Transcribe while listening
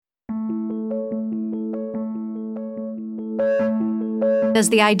Does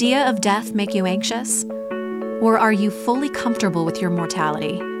the idea of death make you anxious? Or are you fully comfortable with your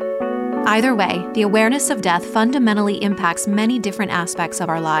mortality? Either way, the awareness of death fundamentally impacts many different aspects of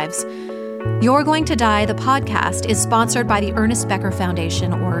our lives. You're Going to Die, the podcast, is sponsored by the Ernest Becker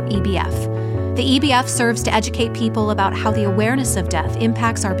Foundation, or EBF. The EBF serves to educate people about how the awareness of death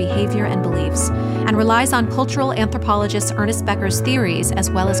impacts our behavior and beliefs, and relies on cultural anthropologist Ernest Becker's theories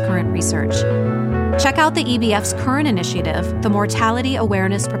as well as current research. Check out the EBF's current initiative, the Mortality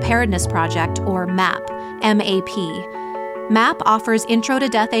Awareness Preparedness Project, or MAP, M-A-P. MAP offers Intro to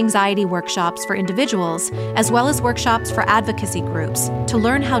Death Anxiety workshops for individuals, as well as workshops for advocacy groups, to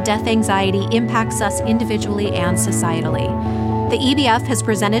learn how death anxiety impacts us individually and societally. The EBF has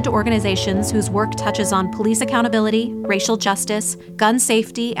presented to organizations whose work touches on police accountability, racial justice, gun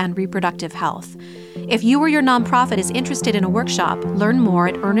safety, and reproductive health. If you or your nonprofit is interested in a workshop, learn more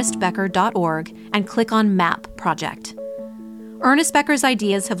at ernestbecker.org and click on MAP Project. Ernest Becker's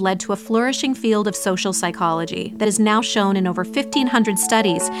ideas have led to a flourishing field of social psychology that is now shown in over 1,500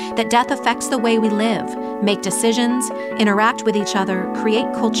 studies that death affects the way we live, make decisions, interact with each other,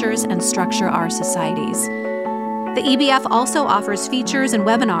 create cultures, and structure our societies. The EBF also offers features and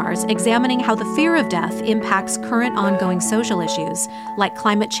webinars examining how the fear of death impacts current ongoing social issues like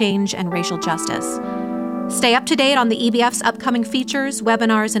climate change and racial justice. Stay up to date on the EBF's upcoming features,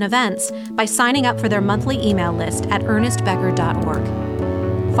 webinars, and events by signing up for their monthly email list at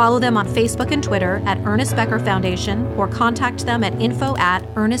ernestbecker.org. Follow them on Facebook and Twitter at Ernest Becker Foundation, or contact them at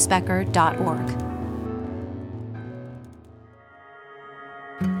info@ernestbecker.org.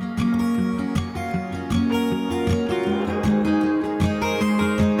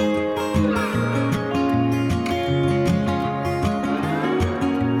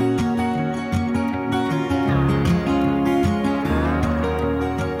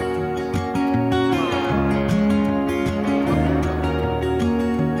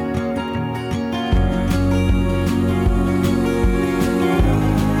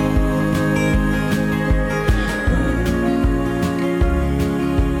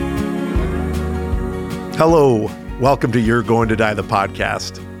 Hello, welcome to You're Going to Die, the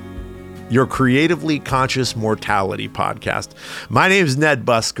podcast, your creatively conscious mortality podcast. My name is Ned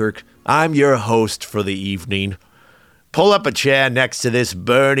Buskirk. I'm your host for the evening. Pull up a chair next to this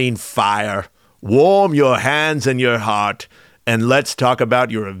burning fire, warm your hands and your heart, and let's talk about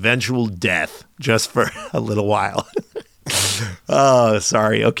your eventual death just for a little while. Oh,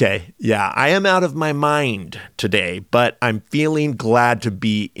 sorry. Okay. Yeah, I am out of my mind today, but I'm feeling glad to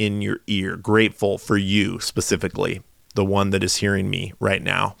be in your ear, grateful for you specifically, the one that is hearing me right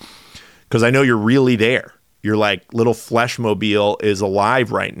now, because I know you're really there. You're like, little Fleshmobile is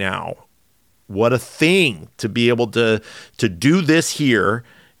alive right now. What a thing to be able to do this here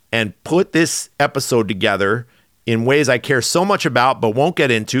and put this episode together in ways I care so much about, but won't get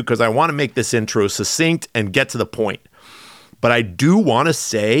into because I want to make this intro succinct and get to the point. But I do want to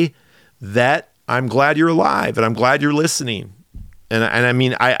say that I'm glad you're alive and I'm glad you're listening. And I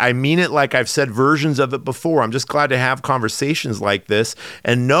mean it like I've said versions of it before. I'm just glad to have conversations like this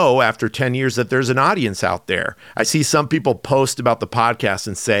and know after 10 years that there's an audience out there. I see some people post about the podcast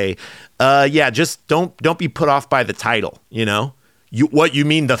and say, just don't be put off by the title, you know? What you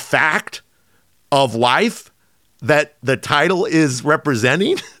mean, the fact of life that the title is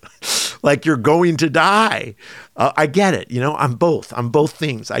representing? Like you're going to die. I get it. You know, I'm both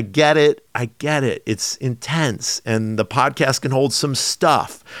things. I get it. It's intense and the podcast can hold some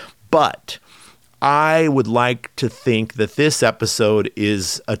stuff, but I would like to think that this episode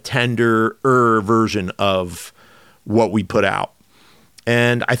is a tenderer version of what we put out.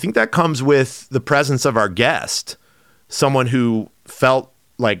 And I think that comes with the presence of our guest, someone who felt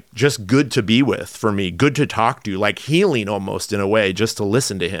like just good to be with for me, good to talk to, like healing almost in a way, just to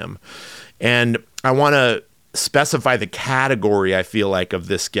listen to him. And I want to specify the category I feel like of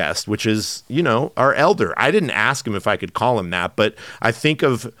this guest, which is, you know, our elder. I didn't ask him if I could call him that, but I think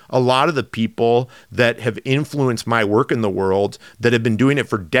of a lot of the people that have influenced my work in the world that have been doing it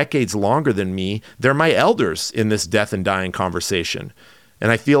for decades longer than me. They're my elders in this death and dying conversation. And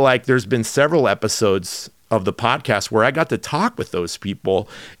I feel like there's been several episodes of the podcast where I got to talk with those people,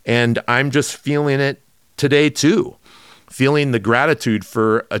 and I'm just feeling it today too. Feeling the gratitude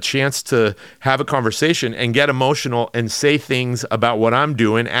for a chance to have a conversation and get emotional and say things about what I'm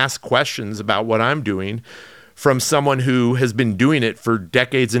doing, ask questions about what I'm doing from someone who has been doing it for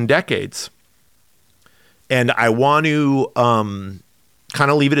decades and decades. And I want to kind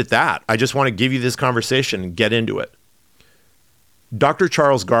of leave it at that. I just want to give you this conversation and get into it. Dr.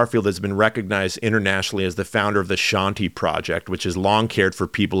 Charles Garfield has been recognized internationally as the founder of the Shanti Project, which has long cared for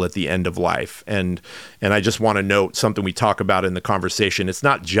people at the end of life. And I just want to note something we talk about in the conversation. It's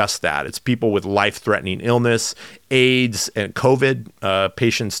not just that. It's people with life-threatening illness, AIDS, and COVID,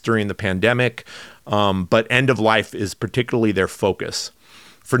 patients during the pandemic. But end of life is particularly their focus.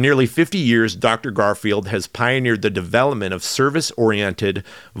 For nearly 50 years, Dr. Garfield has pioneered the development of service-oriented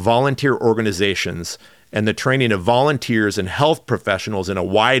volunteer organizations and the training of volunteers and health professionals in a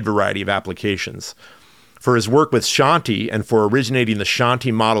wide variety of applications. For his work with Shanti and for originating the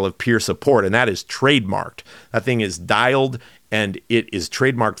Shanti model of peer support, and that is trademarked. That thing is dialed and it is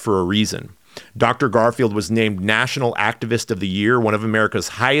trademarked for a reason. Dr. Garfield was named National Activist of the Year, one of America's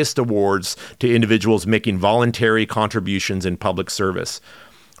highest awards to individuals making voluntary contributions in public service.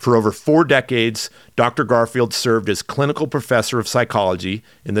 For over 4 decades, Dr. Garfield served as clinical professor of psychology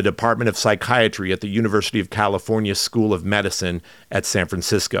in the Department of Psychiatry at the University of California School of Medicine at San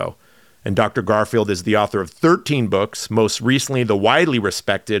Francisco. And Dr. Garfield is the author of 13 books, most recently the widely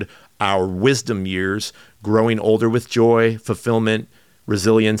respected Our Wisdom Years, Growing Older with Joy, Fulfillment,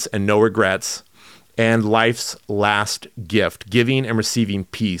 Resilience, and No Regrets, and Life's Last Gift, Giving and Receiving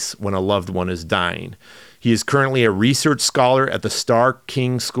Peace When a Loved One is Dying. He is currently a research scholar at the Starr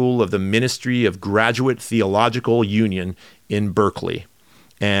King School of the Ministry of Graduate Theological Union in Berkeley.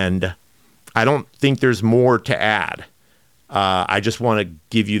 And I don't think there's more to add. I just want to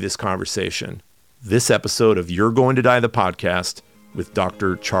give you this conversation. This episode of You're Going to Die, the podcast with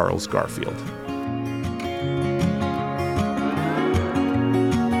Dr. Charles Garfield.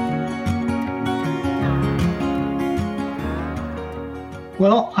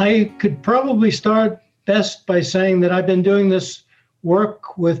 Well, I could probably start best by saying that I've been doing this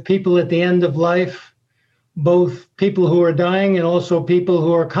work with people at the end of life, both people who are dying and also people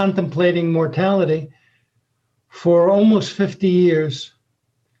who are contemplating mortality, for almost 50 years.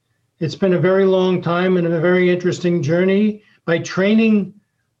 It's been a very long time and a very interesting journey. By training,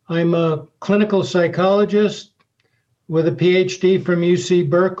 I'm a clinical psychologist with a PhD from UC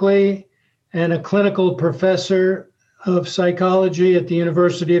Berkeley and a clinical professor of psychology at the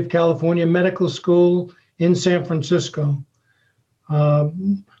University of California Medical School in San Francisco.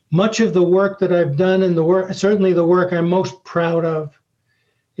 Much of the work that I've done and certainly the work I'm most proud of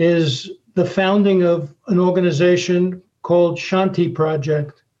is the founding of an organization called Shanti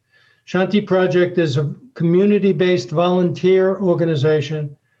Project. Shanti Project is a community-based volunteer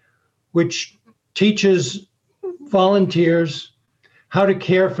organization which teaches volunteers how to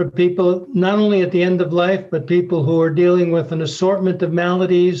care for people, not only at the end of life, but people who are dealing with an assortment of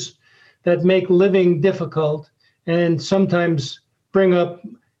maladies that make living difficult and sometimes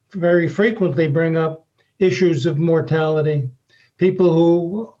very frequently bring up issues of mortality. People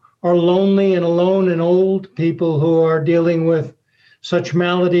who are lonely and alone and old, people who are dealing with such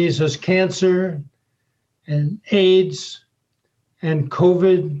maladies as cancer and AIDS and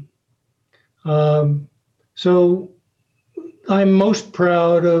COVID. So I'm most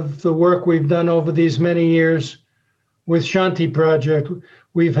proud of the work we've done over these many years with Shanti Project.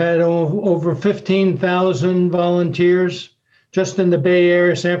 We've had over 15,000 volunteers just in the Bay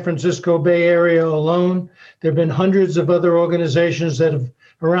Area, San Francisco Bay Area alone. There have been hundreds of other organizations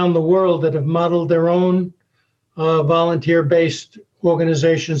around the world that have modeled their own volunteer-based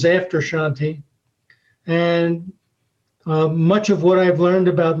organizations after Shanti. And much of what I've learned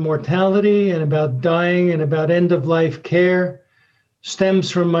about mortality and about dying and about end-of-life care stems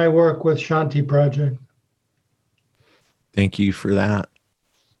from my work with Shanti Project. Thank you for that.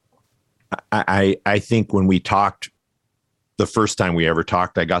 I think when we talked, the first time we ever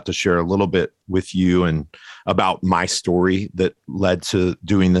talked, I got to share a little bit with you and about my story that led to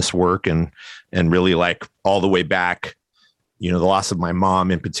doing this work and really like all the way back, the loss of my mom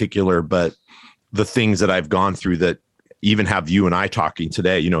in particular, but the things that I've gone through that even have you and I talking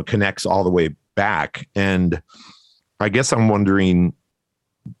today, connects all the way back. And I guess I'm wondering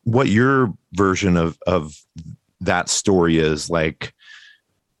what your version of that story is. Like,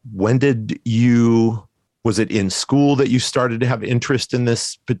 when was it in school that you started to have interest in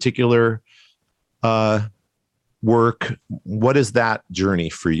this particular work? What is that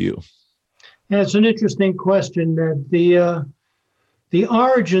journey for you? Yeah, it's an interesting question. That the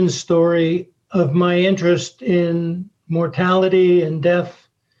origin story of my interest in mortality and death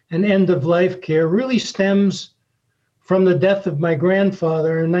and end-of-life care really stems from the death of my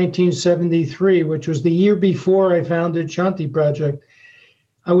grandfather in 1973, which was the year before I founded Shanti Project.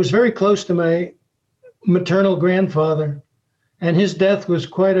 I was very close to my maternal grandfather, and his death was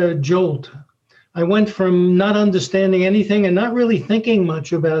quite a jolt. I went from not understanding anything and not really thinking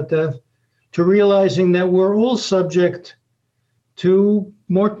much about death to realizing that we're all subject to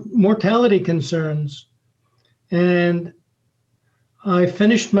mortality concerns. And I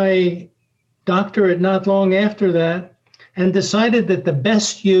finished my doctorate not long after that and decided that the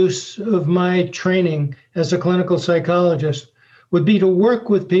best use of my training as a clinical psychologist would be to work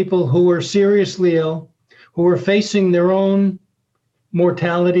with people who were seriously ill, who were facing their own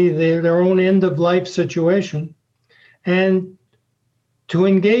mortality, their own end of life situation, and to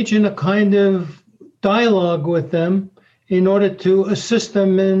engage in a kind of dialogue with them in order to assist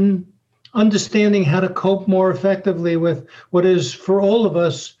them in understanding how to cope more effectively with what is, for all of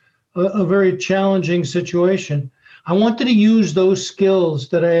us, a very challenging situation. I wanted to use those skills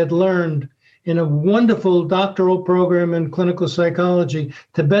that I had learned in a wonderful doctoral program in clinical psychology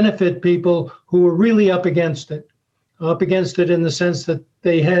to benefit people who were really up against it in the sense that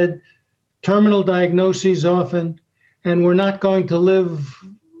they had terminal diagnoses often and were not going to live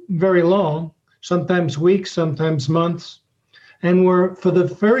very long, sometimes weeks, sometimes months, and were, for the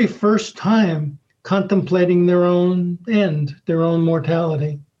very first time, contemplating their own end, their own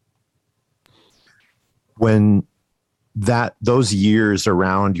mortality. When those years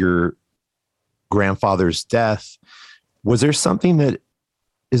around your grandfather's death, is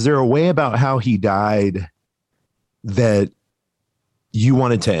there a way about how he died that you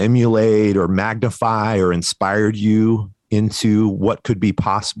wanted to emulate or magnify or inspired you into what could be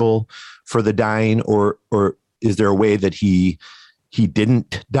possible for the dying, or is there a way that he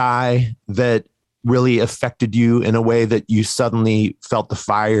didn't die that really affected you in a way that you suddenly felt the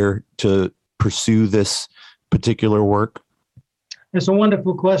fire to pursue this particular work? It's a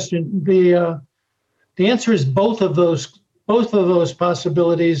wonderful question. The answer is both of those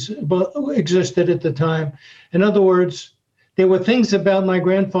possibilities existed at the time. In other words, there were things about my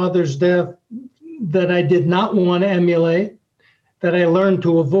grandfather's death that I did not want to emulate, that I learned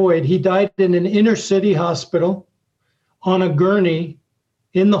to avoid. He died in an inner city hospital on a gurney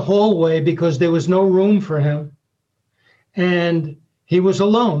in the hallway because there was no room for him. And he was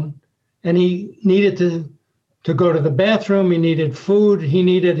alone, and he needed to go to the bathroom. He needed food. He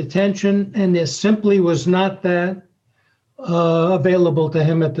needed attention. And there simply was not that available to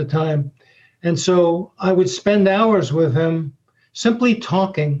him at the time. And so I would spend hours with him simply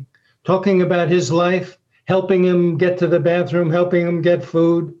talking about his life, helping him get to the bathroom, helping him get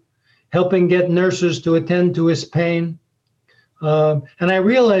food, helping get nurses to attend to his pain. And I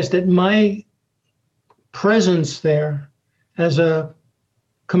realized that my presence there as a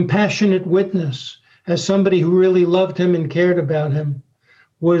compassionate witness, as somebody who really loved him and cared about him,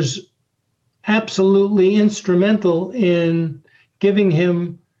 was absolutely instrumental in giving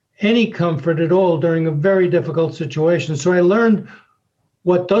him any comfort at all during a very difficult situation. So I learned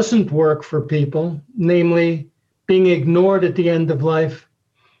what doesn't work for people, namely being ignored at the end of life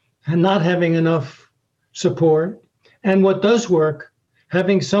and not having enough support, and what does work,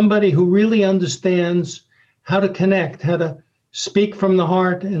 having somebody who really understands how to connect, how to speak from the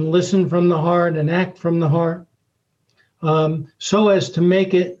heart and listen from the heart and act from the heart, so as to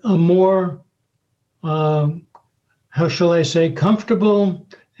make it a more, how shall I say, comfortable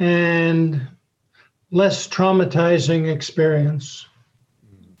and less traumatizing experience.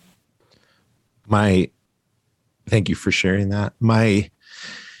 Thank you for sharing that. My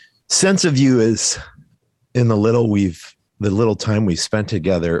sense of you is, in the little time we spent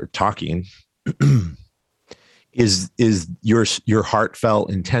together talking, is your heartfelt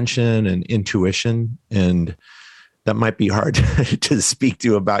intention and intuition. And that might be hard to speak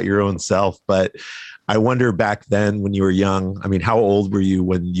to about your own self, but I wonder, back then when you were young, I mean, how old were you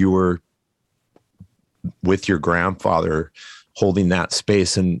when you were with your grandfather holding that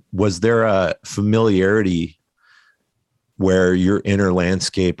space? And was there a familiarity where your inner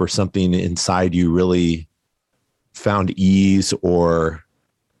landscape or something inside you really found ease or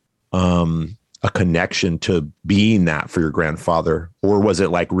a connection to being that for your grandfather? Or was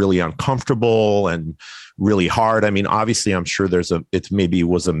it like really uncomfortable and really hard? I mean, obviously I'm sure it maybe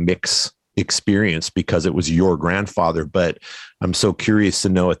was a mix experience because it was your grandfather, but I'm so curious to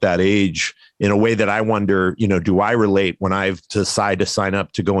know at that age, in a way that I wonder, do I relate when I decide to sign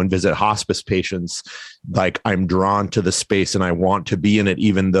up to go and visit hospice patients? Like, I'm drawn to the space and I want to be in it,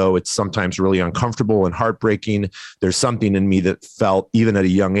 even though it's sometimes really uncomfortable and heartbreaking. There's something in me that felt, even at a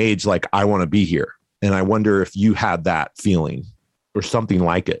young age, like I want to be here. And I wonder if you had that feeling or something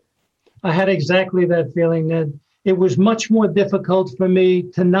like it. I had exactly that feeling, Ned. It was much more difficult for me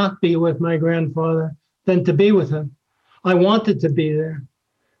to not be with my grandfather than to be with him. I wanted to be there.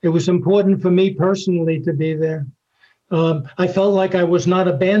 It was important for me personally to be there. I felt like I was not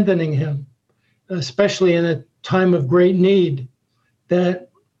abandoning him, especially in a time of great need,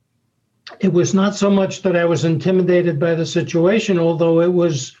 that it was not so much that I was intimidated by the situation, although it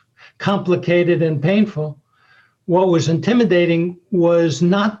was complicated and painful. What was intimidating was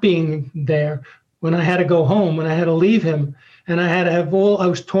not being there when I had to go home, when I had to leave him. And I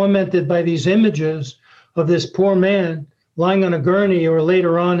was tormented by these images of this poor man lying on a gurney, or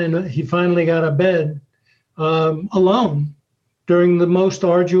later on, and he finally got a bed, alone during the most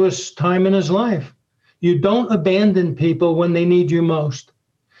arduous time in his life. You don't abandon people when they need you most.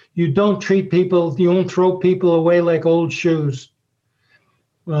 You don't throw people away like old shoes.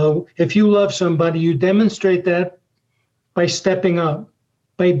 If you love somebody, you demonstrate that by stepping up,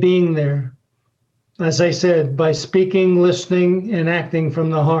 by being there. As I said, by speaking, listening, and acting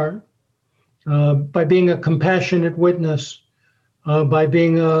from the heart, by being a compassionate witness, by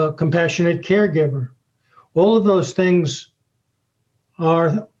being a compassionate caregiver. All of those things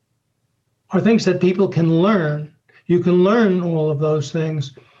are things that people can learn. You can learn all of those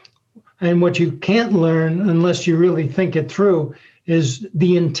things. And what you can't learn, unless you really think it through, is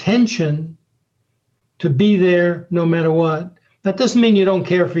the intention to be there no matter what. That doesn't mean you don't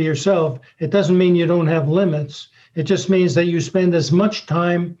care for yourself. It doesn't mean you don't have limits. It just means that you spend as much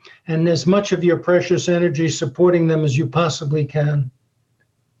time and as much of your precious energy supporting them as you possibly can.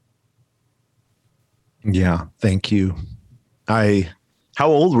 Yeah, thank you. How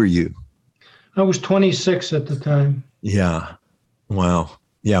old were you? I was 26 at the time. Yeah. Wow.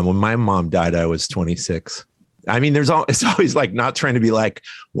 Yeah. When my mom died, I was 26. I mean, it's always like not trying to be like,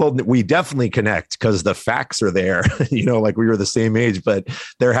 well, we definitely connect because the facts are there, like we were the same age, but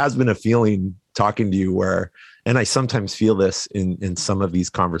there has been a feeling talking to you where, and I sometimes feel this in some of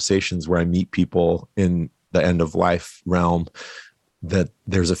these conversations where I meet people in the end of life realm, that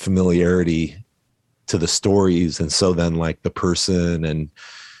there's a familiarity to the stories. And so then like the person, and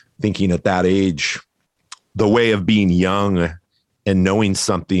thinking at that age, the way of being young and knowing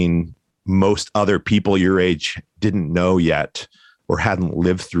something most other people your age didn't know yet or hadn't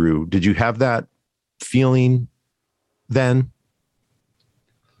lived through. Did you have that feeling then?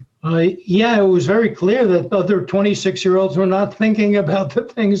 Yeah, it was very clear that other 26-year-olds were not thinking about the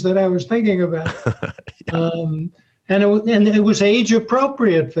things that I was thinking about. Yeah. And it was age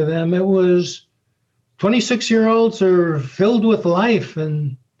appropriate for them. It was 26-year-olds are filled with life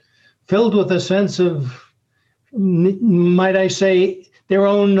and filled with a sense of, might I say, their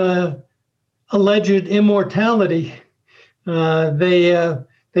own alleged immortality. They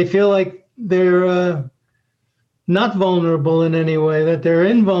feel like they're not vulnerable in any way, that they're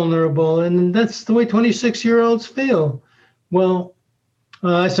invulnerable, and that's the way 26-year-olds feel. Well,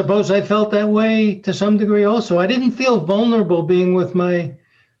 I suppose I felt that way to some degree also. I didn't feel vulnerable being with my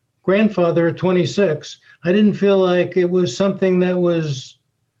grandfather at 26. I didn't feel like it was something that was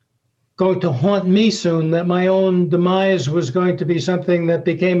going to haunt me soon, that my own demise was going to be something that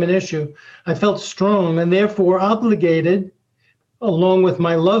became an issue. I felt strong and therefore obligated, along with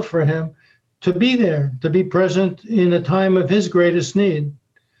my love for him, to be there, to be present in a time of his greatest need.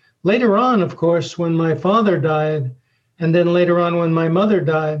 Later on, of course, when my father died, and then later on when my mother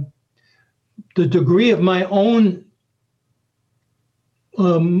died, the degree of my own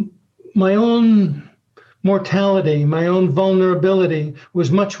mortality, my own vulnerability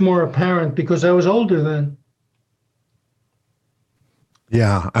was much more apparent because I was older then.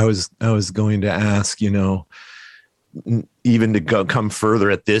 Yeah, I was going to ask, even to come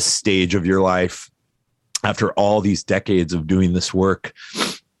further at this stage of your life, after all these decades of doing this work,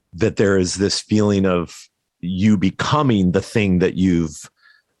 that there is this feeling of you becoming the thing that you've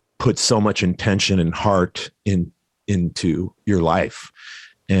put so much intention and heart into your life.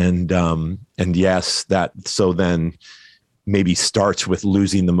 And yes, that so then maybe starts with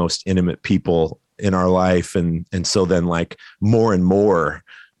losing the most intimate people in our life. And so then like more and more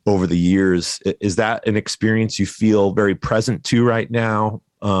over the years, is that an experience you feel very present to right now,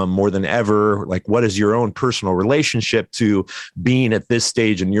 more than ever? Like, what is your own personal relationship to being at this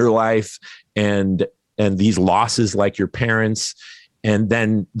stage in your life and these losses like your parents? And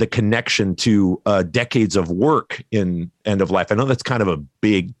then the connection to decades of work in end of life. I know that's kind of a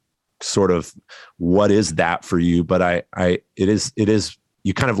big sort of, what is that for you? But it is,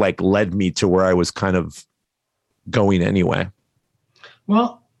 you kind of like led me to where I was kind of going anyway.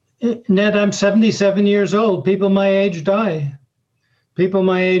 Well, Ned, I'm 77 years old. People my age die. People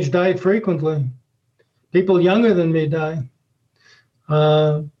my age die frequently. People younger than me die.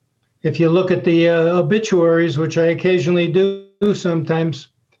 If you look at the obituaries, which I occasionally do sometimes,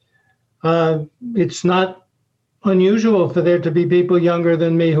 it's not unusual for there to be people younger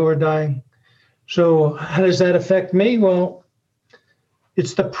than me who are dying. So how does that affect me? Well,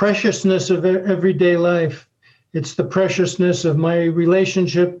 it's the preciousness of everyday life. It's the preciousness of my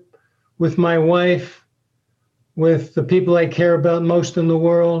relationship with my wife, with the people I care about most in the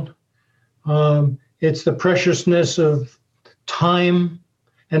world. It's the preciousness of time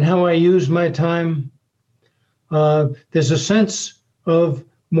and how I use my time. There's a sense of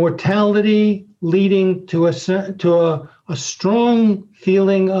mortality leading to a strong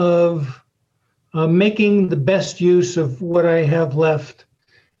feeling of making the best use of what I have left,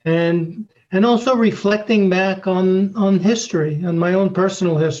 and also reflecting back on history, on my own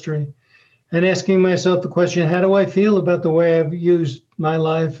personal history, and asking myself the question, how do I feel about the way I've used my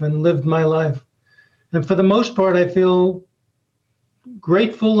life and lived my life? And for the most part, I feel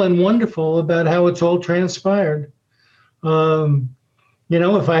grateful and wonderful about how it's all transpired.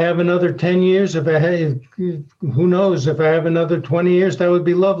 If I have another 10 years, who knows, if I have another 20 years, that would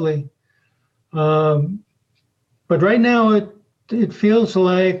be lovely. But right now, it feels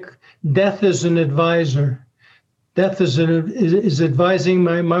like death is an advisor. Death is advising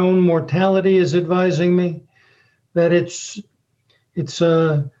my own mortality, is advising me that it's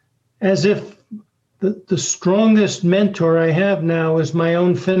as if the strongest mentor I have now is my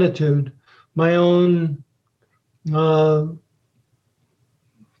own finitude, my own the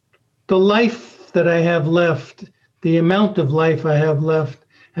life that I have left, the amount of life I have left,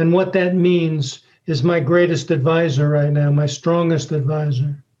 and what that means is my greatest advisor right now, my strongest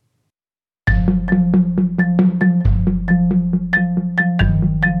advisor.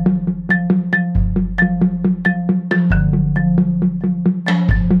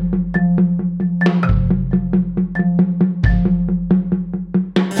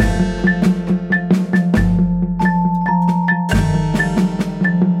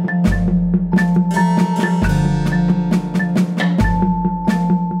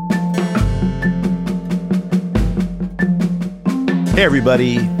 Hey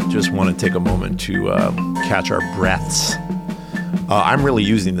everybody, just want to take a moment to catch our breaths. I'm really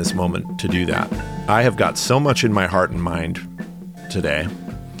using this moment to do that. I have got so much in my heart and mind today,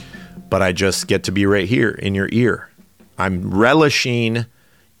 but I just get to be right here in your ear. I'm relishing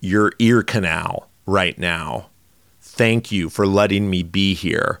your ear canal right now. Thank you for letting me be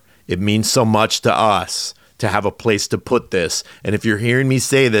here. It means so much to us to have a place to put this. And if you're hearing me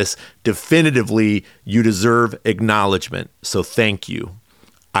say this, definitively, you deserve acknowledgement. So thank you.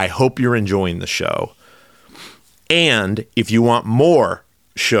 I hope you're enjoying the show. And if you want more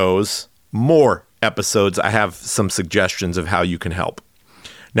shows, more episodes, I have some suggestions of how you can help.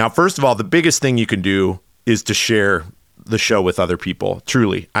 Now, first of all, the biggest thing you can do is to share the show with other people.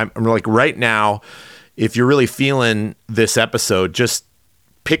 Truly. I'm like right now, if you're really feeling this episode, just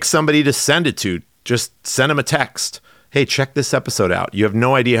pick somebody to send it to. Just send them a text. Hey, check this episode out. You have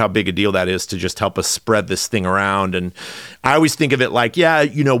no idea how big a deal that is to just help us spread this thing around. And I always think of it like,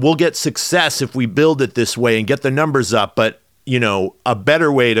 we'll get success if we build it this way and get the numbers up. But, a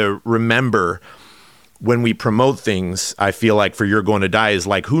better way to remember when we promote things, I feel like for You're Going to Die is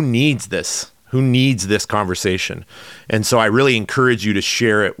like, who needs this? Who needs this conversation? And so I really encourage you to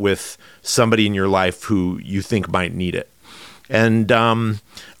share it with somebody in your life who you think might need it. And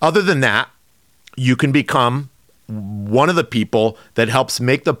other than that, you can become one of the people that helps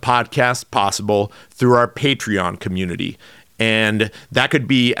make the podcast possible through our Patreon community. And that could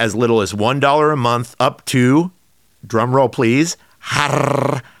be as little as $1 a month up to, drum roll please,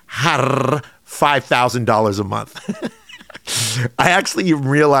 $5,000 a month. I actually am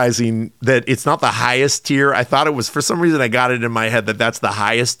realizing that it's not the highest tier. I thought it was, for some reason I got it in my head that that's the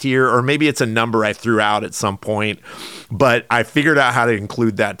highest tier, or maybe it's a number I threw out at some point, but I figured out how to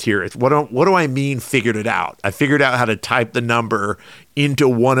include that tier. What do I mean figured it out? I figured out how to type the number into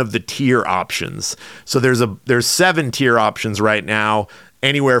one of the tier options. So there's 7 tier options right now,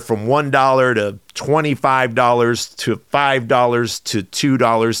 anywhere from $1 to $25 to $5 to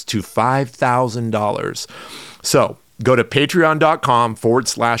 $2 to $5,000. So go to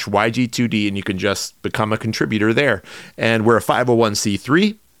patreon.com/YG2D and you can just become a contributor there. And we're a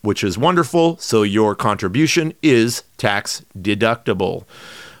 501c3, which is wonderful. So your contribution is tax deductible.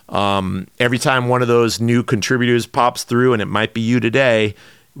 Every time one of those new contributors pops through, and it might be you today,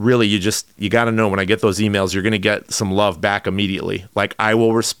 really, you got to know when I get those emails, you're going to get some love back immediately. Like I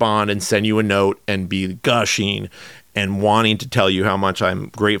will respond and send you a note and be gushing and wanting to tell you how much I'm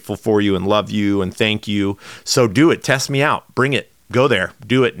grateful for you and love you and thank you. So do it. Test me out. Bring it. Go there.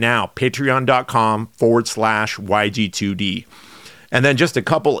 Do it now. Patreon.com/YG2D. And then just a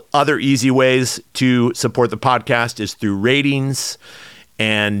couple other easy ways to support the podcast is through ratings.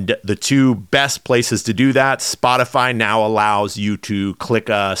 And the 2 best places to do that, Spotify now allows you to click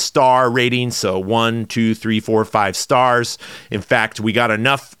a star rating. So 1, 2, 3, 4, 5 stars. In fact, we got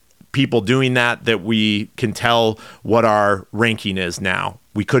enough people doing that we can tell what our ranking is now.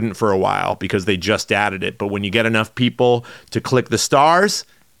 We couldn't for a while because they just added it. But when you get enough people to click the stars,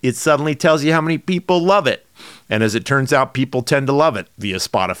 it suddenly tells you how many people love it. And as it turns out, people tend to love it via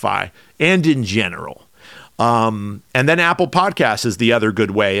Spotify and in general. And then Apple Podcasts is the other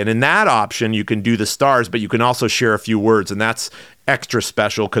good way. And in that option, you can do the stars, but you can also share a few words. And that's extra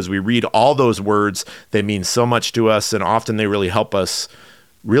special because we read all those words. They mean so much to us, and often they really help us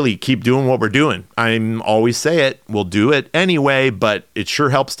really keep doing what we're doing. I'm always say it, we'll do it anyway, but it sure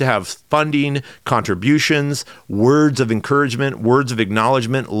helps to have funding, contributions, words of encouragement, words of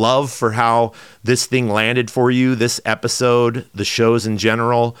acknowledgement, love for how this thing landed for you, this episode, the shows in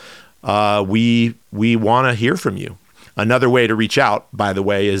general. We want to hear from you. Another way to reach out, by the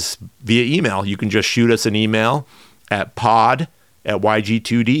way, is via email. You can just shoot us an email at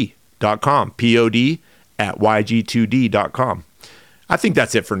pod@yg2d.com, pod@yg2d.com. I think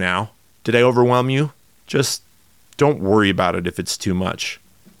that's it for now. Did I overwhelm you? Just don't worry about it if it's too much.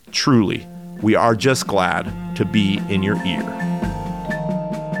 Truly, we are just glad to be in your ear.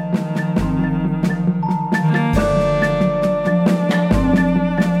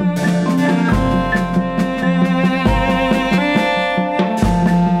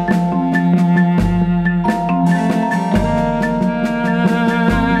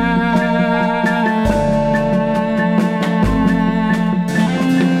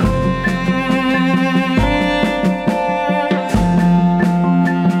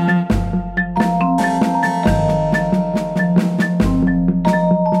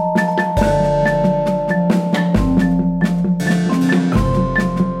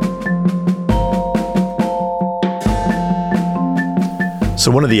 So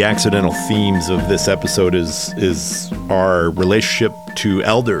one of the accidental themes of this episode is our relationship to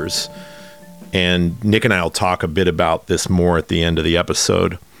elders. And Nick and I will talk a bit about this more at the end of the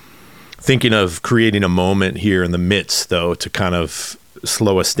episode. Thinking of creating a moment here in the midst, though, to kind of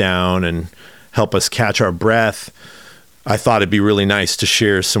slow us down and help us catch our breath. I thought it'd be really nice to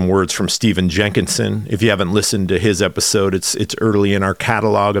share some words from Stephen Jenkinson. If you haven't listened to his episode, it's early in our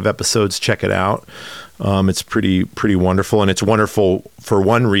catalog of episodes. Check it out. It's pretty wonderful, and it's wonderful for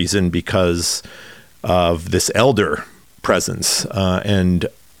one reason because of this elder presence. And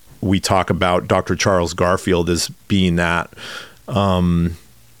we talk about Dr. Charles Garfield as being that,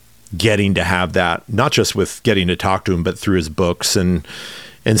 getting to have that, not just with getting to talk to him, but through his books. And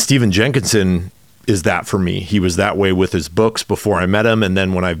Stephen Jenkinson is that for me. He was that way with his books before I met him, and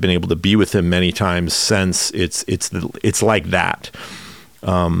then when I've been able to be with him many times since, it's like that.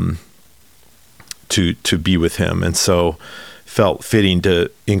 To be with him. And so felt fitting to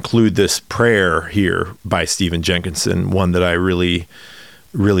include this prayer here by Stephen Jenkinson, one that I really,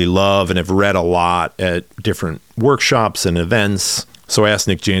 really love and have read a lot at different workshops and events. So I asked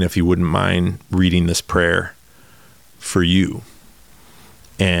Nick Jane if he wouldn't mind reading this prayer for you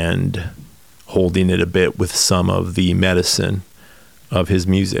and holding it a bit with some of the medicine of his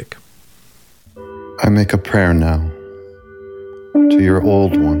music. I make a prayer now to your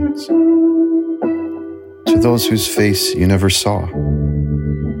old ones, to those whose face you never saw,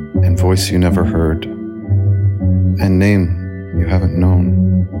 and voice you never heard, and name you haven't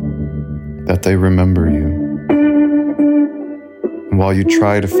known, that they remember you. And while you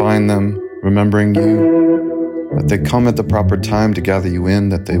try to find them, remembering you, that they come at the proper time to gather you in,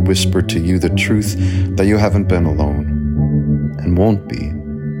 that they whisper to you the truth, that you haven't been alone, and won't be,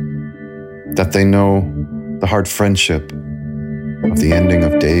 that they know the hard friendship of the ending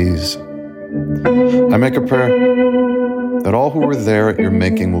of days. I make a prayer that all who were there at your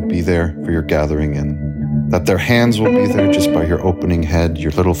making will be there for your gathering in, that their hands will be there just by your opening head,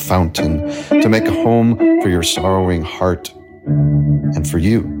 your little fountain, to make a home for your sorrowing heart and for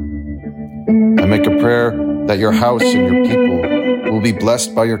you. I make a prayer that your house and your people will be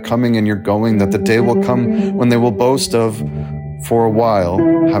blessed by your coming and your going, that the day will come when they will boast of, for a while,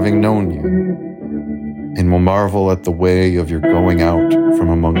 having known you, and will marvel at the way of your going out from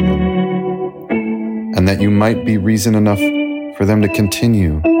among them. And that you might be reason enough for them to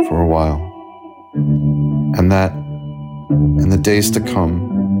continue for a while. And that in the days to come,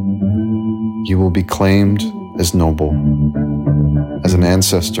 you will be claimed as noble, as an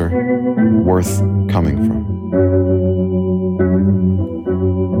ancestor worth coming from.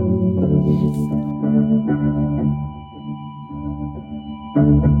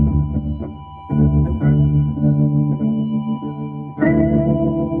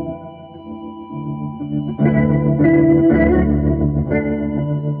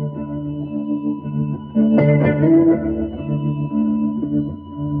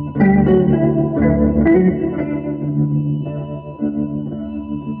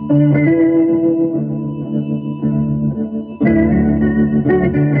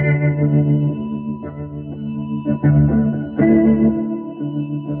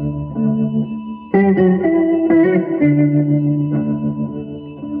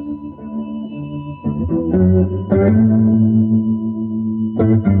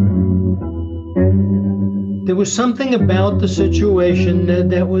 There was something about the situation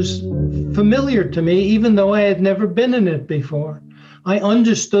that was familiar to me, even though I had never been in it before. I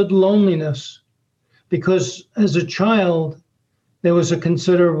understood loneliness because as a child, there was a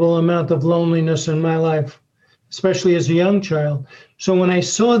considerable amount of loneliness in my life, especially as a young child. So when I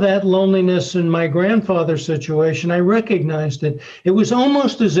saw that loneliness in my grandfather's situation, I recognized it. It was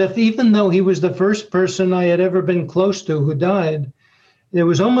almost as if, even though he was the first person I had ever been close to who died, there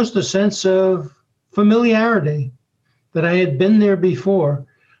was almost a sense of familiarity that I had been there before.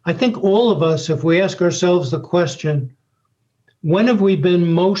 I think all of us, if we ask ourselves the question, when have we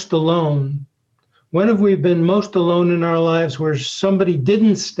been most alone? When have we been most alone in our lives where somebody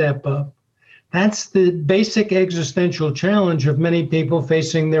didn't step up? That's the basic existential challenge of many people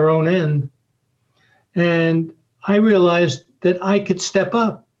facing their own end. And I realized that I could step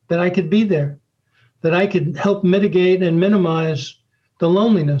up, that I could be there, that I could help mitigate and minimize the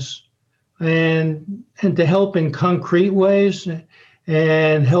loneliness, and to help in concrete ways,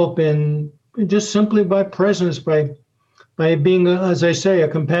 and help in just simply by presence, by being, as I say, a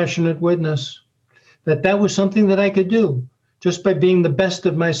compassionate witness. That was something that I could do just by being the best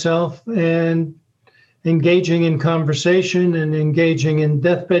of myself and engaging in conversation and engaging in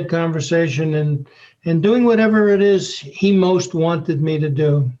deathbed conversation and doing whatever it is he most wanted me to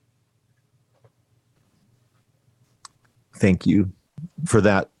do. Thank you for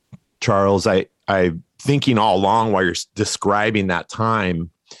that, Charles. I thinking all along while you're describing that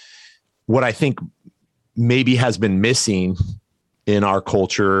time, what I think maybe has been missing in our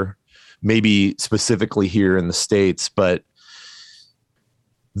culture, maybe specifically here in the States, but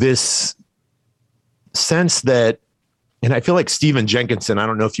this sense that, and I feel like Stephen Jenkinson, I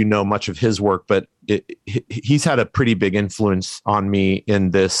don't know if you know much of his work, but he's had a pretty big influence on me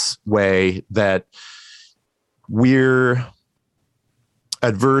in this way, that we're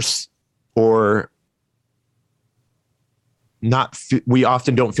adverse or not, we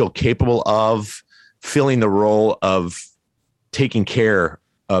often don't feel capable of filling the role of taking care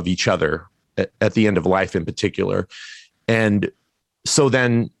of each other at the end of life in particular. And so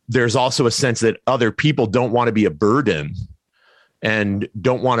then there's also a sense that other people don't want to be a burden and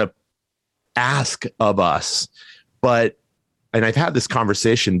don't want to ask of us. And I've had this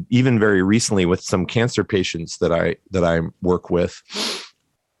conversation even very recently with some cancer patients that I work with,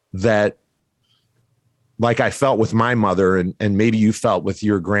 that like I felt with my mother and maybe you felt with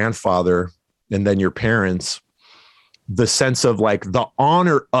your grandfather and then your parents, the sense of like the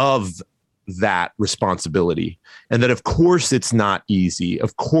honor of that responsibility. And that of course it's not easy.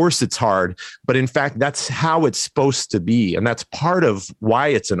 Of course it's hard, but in fact, that's how it's supposed to be. And that's part of why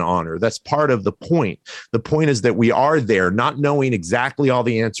it's an honor. That's part of the point. The point is that we are there, not knowing exactly all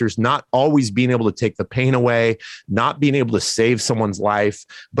the answers, not always being able to take the pain away, not being able to save someone's life,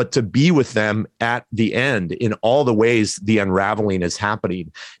 but to be with them at the end in all the ways the unraveling is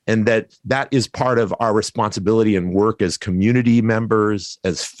happening. And that is part of our responsibility and work as community members,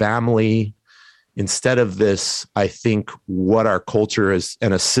 as family. Instead of this, I think what our culture is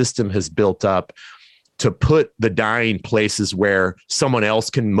and a system has built up to put the dying places where someone else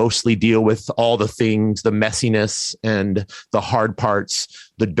can mostly deal with all the things, the messiness and the hard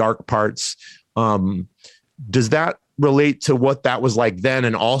parts, the dark parts. Does that relate to what that was like then,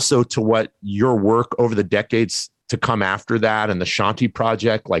 and also to what your work over the decades to come after that and the Shanti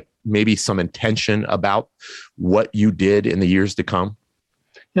Project, like maybe some intention about what you did in the years to come?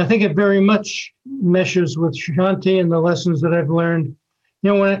 I think it very much meshes with Shanti and the lessons that I've learned.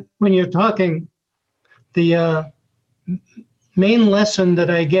 You know, when you're talking, the main lesson that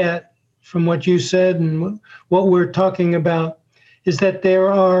I get from what you said and what we're talking about is that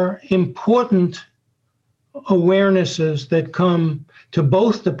there are important awarenesses that come to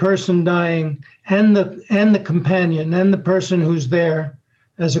both the person dying and the companion and the person who's there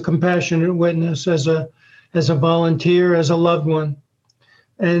as a compassionate witness, as a volunteer, as a loved one.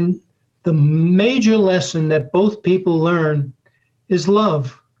 And the major lesson that both people learn is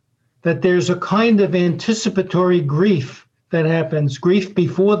love, that there's a kind of anticipatory grief that happens, grief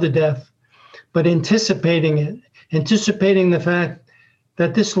before the death, but anticipating it, anticipating the fact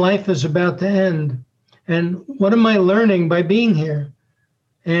that this life is about to end. And what am I learning by being here?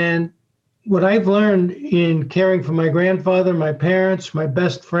 And what I've learned in caring for my grandfather, my parents, my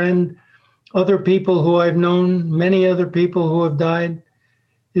best friend, other people who I've known, many other people who have died,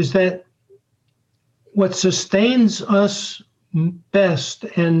 is that what sustains us best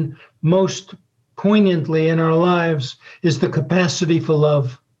and most poignantly in our lives is the capacity for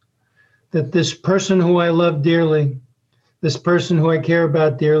love. That this person who I love dearly, this person who I care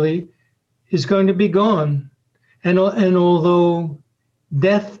about dearly, is going to be gone. And although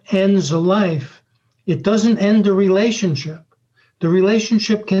death ends a life, it doesn't end a relationship. The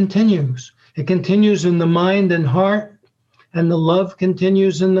relationship continues. It continues in the mind and heart, and the love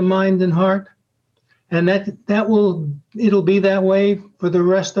continues in the mind and heart. And it'll be that way for the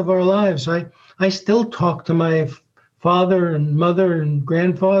rest of our lives. I still talk to my father and mother and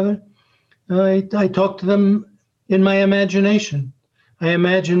grandfather. I talk to them in my imagination. I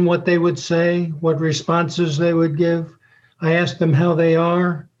imagine what they would say, what responses they would give. I ask them how they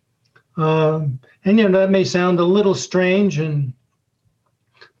are. And that may sound a little strange,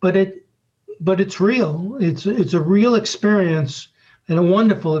 but it's real. It's a real experience and a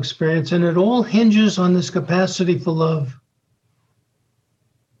wonderful experience, and it all hinges on this capacity for love.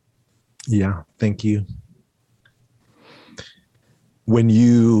 Yeah, thank you. When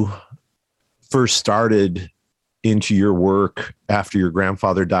you first started into your work after your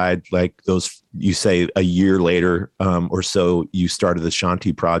grandfather died, like you say a year later or so, you started the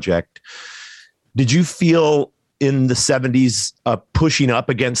Shanti Project. Did you feel in the 70s pushing up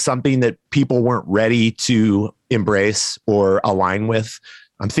against something that people weren't ready to embrace or align with?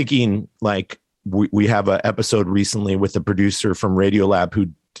 I'm thinking like we have an episode recently with a producer from Radiolab who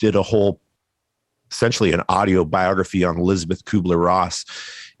did essentially an audio biography on Elizabeth Kubler-Ross,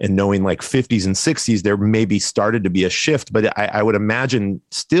 and knowing like 50s and 60s, there maybe started to be a shift, but I would imagine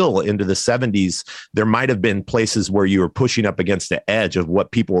still into the 70s, there might have been places where you were pushing up against the edge of what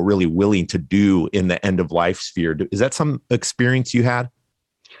people were really willing to do in the end of life sphere. Is that some experience you had?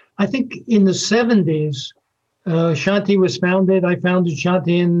 I think in the 70s, Shanti was founded. I founded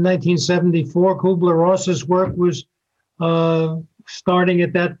Shanti in 1974. Kubler-Ross's work was starting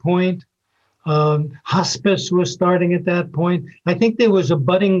at that point. Hospice was starting at that point. I think there was a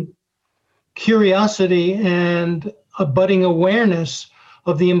budding curiosity and a budding awareness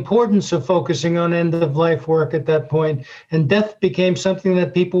of the importance of focusing on end-of-life work at that point. And death became something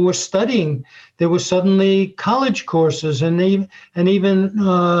that people were studying. There were suddenly college courses and even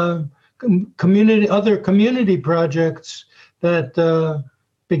other community projects that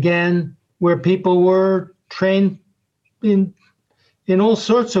began where people were trained in all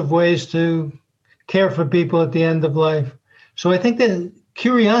sorts of ways to care for people at the end of life. So I think that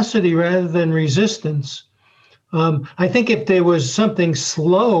curiosity rather than resistance. I think if there was something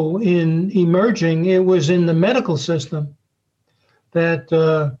slow in emerging, it was in the medical system. That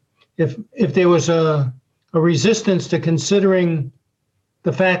if there was a resistance to considering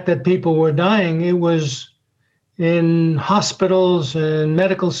the fact that people were dying, it was in hospitals and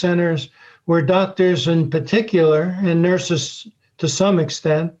medical centers where doctors in particular, and nurses to some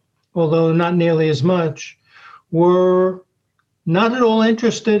extent, although not nearly as much, were not at all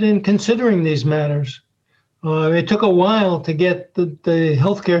interested in considering these matters. It took a while to get the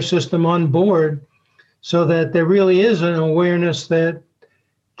healthcare system on board so that there really is an awareness that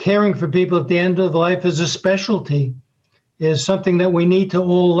caring for people at the end of life is a specialty, is something that we need to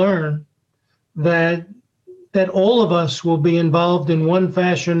all learn, that all of us will be involved in one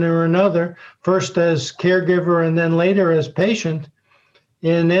fashion or another, first as caregiver and then later as patient,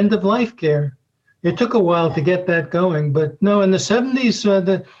 in end-of-life care. It took a while to get that going, but no, in the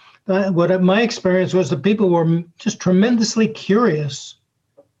 70s, what my experience was that people were just tremendously curious.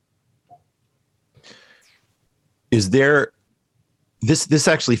 Is there, this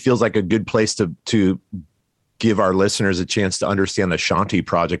actually feels like a good place to give our listeners a chance to understand the Shanti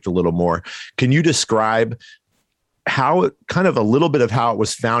Project a little more. Can you describe how kind of a little bit of how it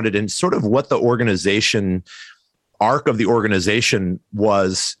was founded and sort of what the organization arc of the organization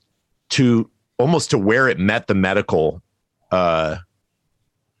was to almost to where it met the medical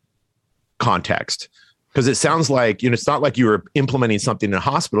context? Because it sounds like, it's not like you were implementing something in a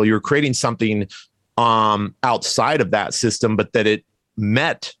hospital, you were creating something outside of that system, but that it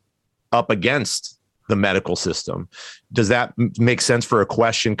met up against the medical system. Does that make sense for a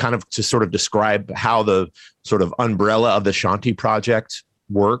question kind of to sort of describe how the sort of umbrella of the Shanti Project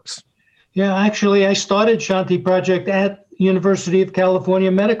works? Yeah, actually, I started Shanti Project at University of California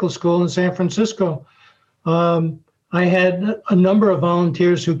Medical School in San Francisco. I had a number of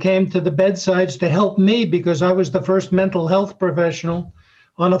volunteers who came to the bedsides to help me because I was the first mental health professional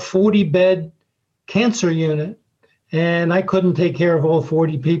on a 40-bed cancer unit. And I couldn't take care of all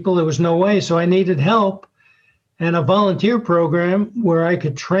 40 people. There was no way. So I needed help. And a volunteer program where I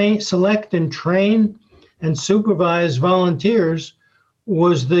could select and train and supervise volunteers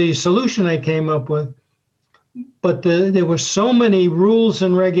was the solution I came up with. But there were so many rules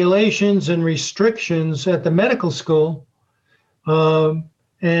and regulations and restrictions at the medical school. And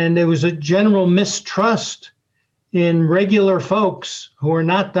there was a general mistrust in regular folks who are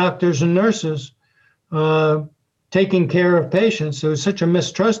not doctors and nurses taking care of patients. There was such a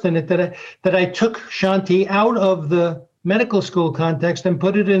mistrust in it that I took Shanti out of the medical school context and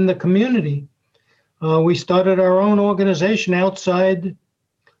put it in the community. We started our own organization outside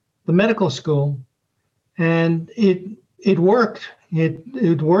the medical school, and it worked.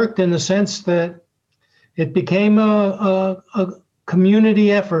 It worked in the sense that it became a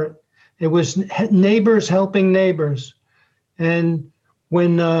community effort. It was neighbors helping neighbors. And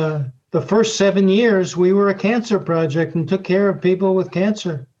when the first 7 years, we were a cancer project and took care of people with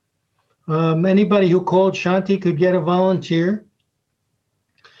cancer. Anybody who called Shanti could get a volunteer,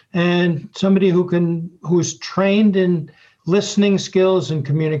 and somebody who's trained in listening skills and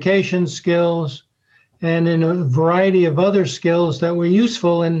communication skills and in a variety of other skills that were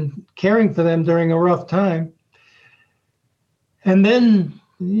useful in caring for them during a rough time. And then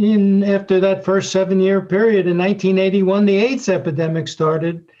after that first 7-year period in 1981, the AIDS epidemic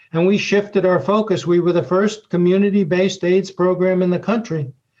started, and we shifted our focus. We were the first community-based AIDS program in the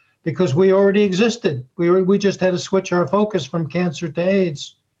country because we already existed. We just had to switch our focus from cancer to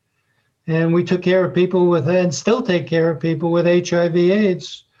AIDS. And we took care of people and still take care of people with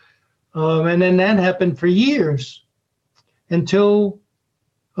HIV/AIDS. And then that happened for years until,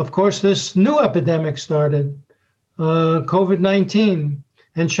 of course, this new epidemic started, COVID-19.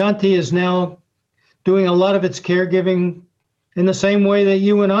 And Shanti is now doing a lot of its caregiving in the same way that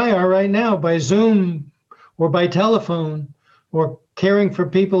you and I are right now, by Zoom or by telephone, or caring for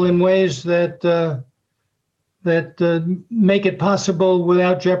people in ways that make it possible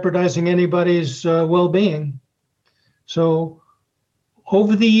without jeopardizing anybody's well-being. So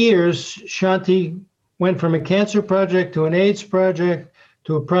over the years, Shanti went from a cancer project to an AIDS project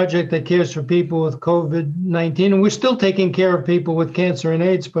to a project that cares for people with COVID-19. And we're still taking care of people with cancer and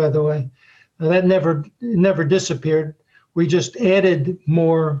AIDS, by the way. That never disappeared. We just added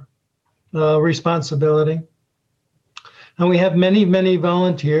more responsibility. And we have many, many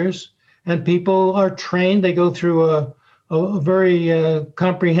volunteers, and people are trained. They go through a very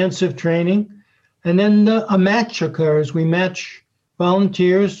comprehensive training. And then a match occurs. We match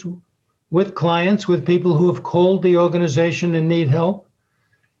volunteers with clients, with people who have called the organization and need help.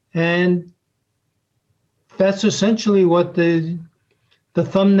 And that's essentially what the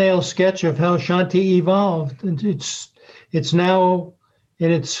thumbnail sketch of how Shanti evolved. And it's now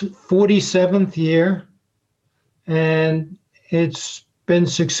in its 47th year, and it's been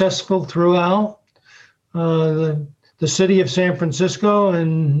successful throughout. The city of San Francisco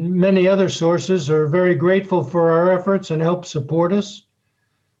and many other sources are very grateful for our efforts and help support us.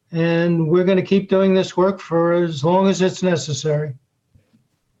 And we're going to keep doing this work for as long as it's necessary.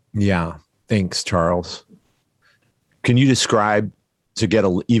 Yeah. Thanks, Charles. Can you describe, to get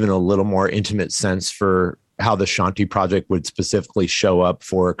even a little more intimate sense for how the Shanti Project would specifically show up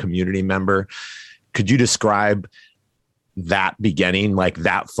for a community member? Could you describe that beginning, like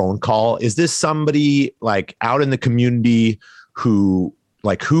that phone call? Is this somebody like out in the community who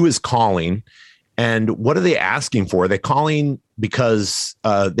is calling, and what are they asking for? Are they calling because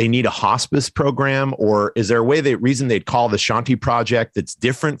they need a hospice program, or is there a reason they'd call the Shanti Project that's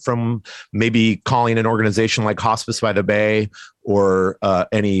different from maybe calling an organization like Hospice by the Bay or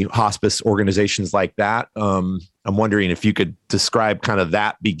any hospice organizations like that? I'm wondering if you could describe kind of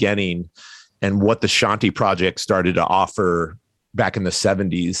that beginning and what the Shanti Project started to offer back in the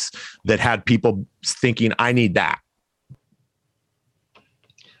 70s that had people thinking, I need that.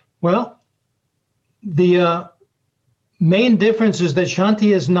 Well, the main difference is that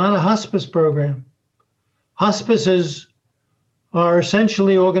Shanti is not a hospice program. Hospices are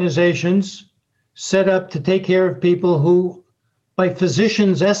essentially organizations set up to take care of people who, by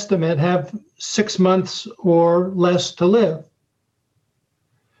physicians' estimate, have 6 months or less to live.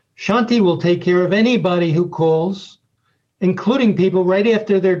 Shanti will take care of anybody who calls, including people right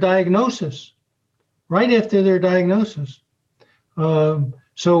after their diagnosis.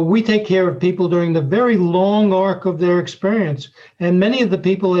 So we take care of people during the very long arc of their experience. And many of the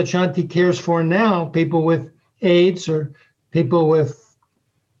people that Shanti cares for now, people with AIDS or people with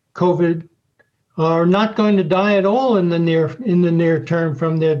COVID, are not going to die at all in the near term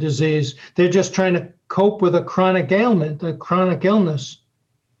from their disease. They're just trying to cope with a chronic ailment, a chronic illness.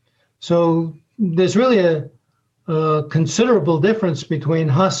 So there's really a considerable difference between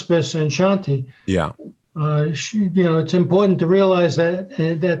hospice and Shanti. Yeah. It's important to realize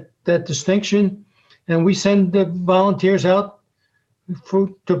that distinction, and we send the volunteers out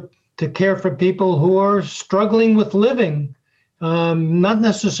to care for people who are struggling with living, not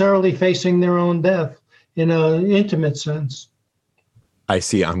necessarily facing their own death in an intimate sense. I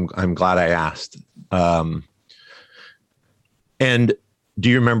see. I'm glad I asked. And do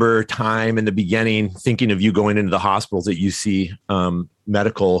you remember a time in the beginning, thinking of you going into the hospitals at UC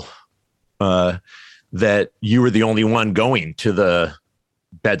Medical, that you were the only one going to the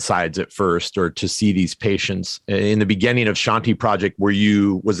bedsides at first, or to see these patients in the beginning of Shanti Project?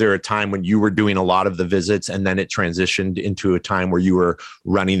 Was there a time when you were doing a lot of the visits, and then it transitioned into a time where you were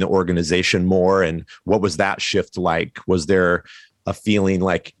running the organization more? And what was that shift like? Was there a feeling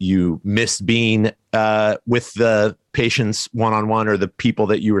like you missed being with the patients one-on-one, or the people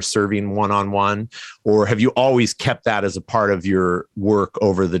that you were serving one-on-one? Or have you always kept that as a part of your work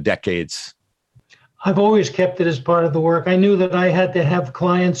over the decades? I've always kept it as part of the work. I knew that I had to have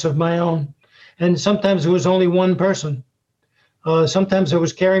clients of my own. And sometimes it was only one person. Sometimes I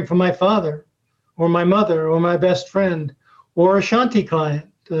was caring for my father or my mother or my best friend or a Shanti client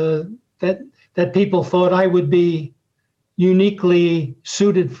that people thought I would be uniquely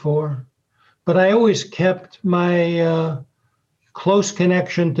suited for. But I always kept my close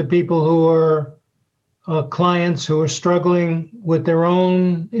connection to people who are clients who are struggling with their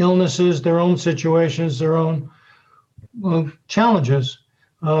own illnesses, their own situations, their own challenges.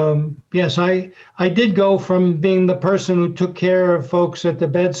 Yes, I did go from being the person who took care of folks at the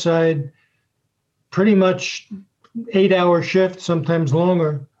bedside, pretty much 8-hour shifts, sometimes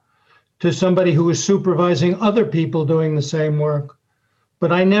longer, to somebody who was supervising other people doing the same work.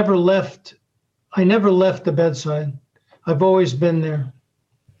 But I never left the bedside. I've always been there.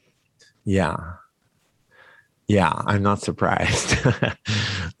 Yeah, I'm not surprised.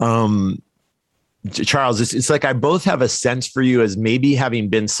 Charles, it's like I both have a sense for you as maybe having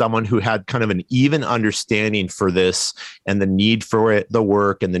been someone who had kind of an even understanding for this and the need for it, the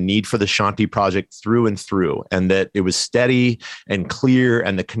work and the need for the Shanti Project through and through, and that it was steady and clear,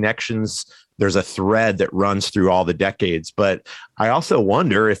 and the connections, there's a thread that runs through all the decades. But I also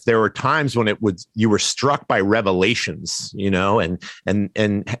wonder if there were times when you were struck by revelations,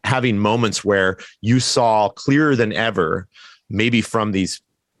 and having moments where you saw clearer than ever, maybe from these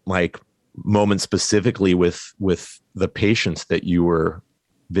like moments specifically with the patients that you were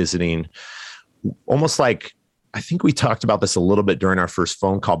visiting, almost like, I think we talked about this a little bit during our first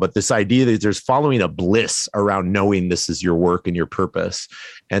phone call, but this idea that there's following a bliss around knowing this is your work and your purpose.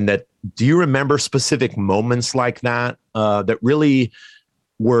 And that, do you remember specific moments like that, that really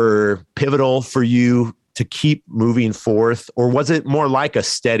were pivotal for you to keep moving forth? Or was it more like a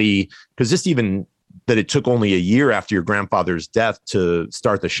steady, because just even that it took only a year after your grandfather's death to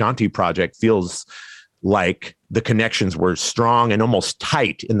start the Shanti Project feels like the connections were strong and almost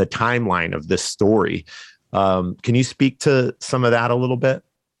tight in the timeline of this story. Can you speak to some of that a little bit?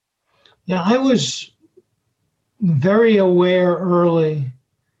 Yeah, I was very aware early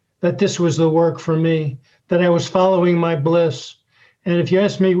that this was the work for me, that I was following my bliss. And if you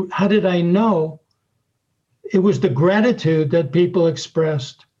ask me, how did I know? It was the gratitude that people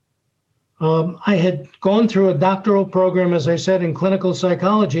expressed. I had gone through a doctoral program, as I said, in clinical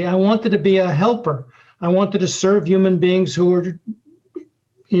psychology. I wanted to be a helper. I wanted to serve human beings who were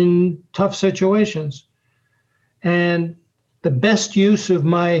in tough situations. And the best use of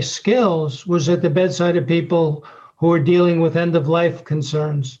my skills was at the bedside of people who were dealing with end-of-life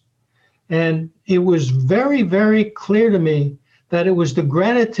concerns. And it was very, very clear to me that it was the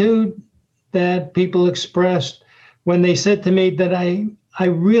gratitude that people expressed when they said to me that I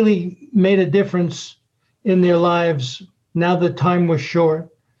really made a difference in their lives now that time was short,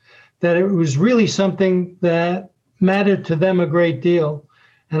 that it was really something that mattered to them a great deal.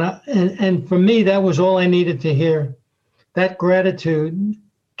 And for me, that was all I needed to hear. That gratitude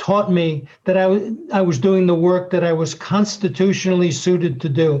taught me that I was doing the work that I was constitutionally suited to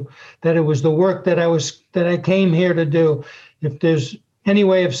do, that it was the work that I came here to do. If there's any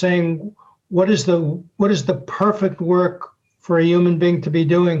way of saying what is the perfect work for a human being to be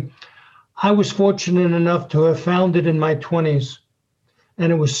doing, I was fortunate enough to have found it in my 20s.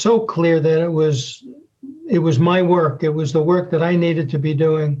 And it was so clear that it was my work. It was the work that I needed to be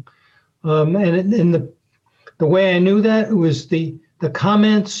doing. And the way I knew that, it was the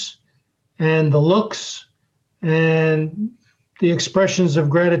comments and the looks and the expressions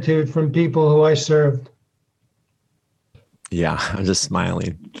of gratitude from people who I served. Yeah, I'm just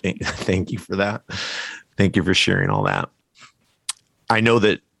smiling. Thank you for that. Thank you for sharing all that. I know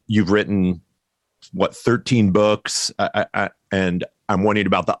that you've written, 13 books, and I'm wondering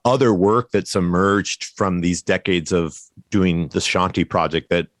about the other work that's emerged from these decades of doing the Shanti Project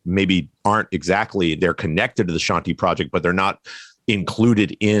that maybe aren't exactly, they're connected to the Shanti Project, but they're not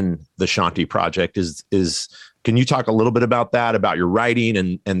included in the Shanti Project. Can you talk a little bit about that, about your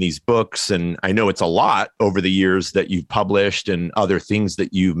writing and these books? And I know it's a lot over the years that you've published and other things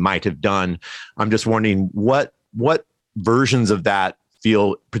that you might have done. I'm just wondering what versions of that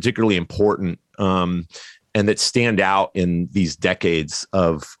feel particularly important, and that stand out in these decades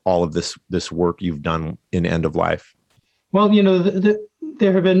of all of this work you've done in end of life? Well,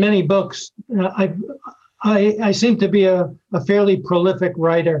 there have been many books. I seem to be a fairly prolific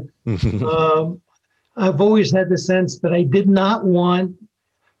writer. I've always had the sense that I did not want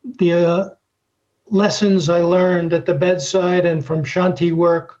the lessons I learned at the bedside and from Shanti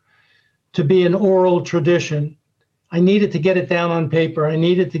work to be an oral tradition. I needed to get it down on paper. I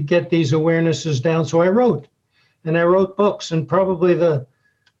needed to get these awarenesses down. So I wrote books, and probably the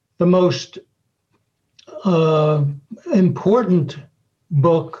most important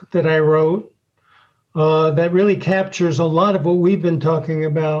book that I wrote that really captures a lot of what we've been talking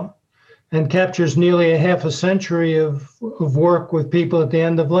about and captures nearly a half a century of work with people at the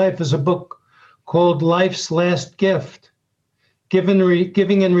end of life is a book called Life's Last Gift, Giving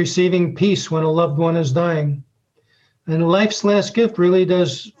and Receiving Peace When a Loved One is Dying. And Life's Last Gift really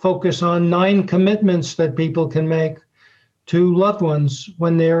does focus on 9 commitments that people can make to loved ones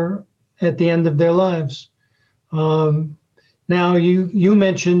when they're at the end of their lives. Now, you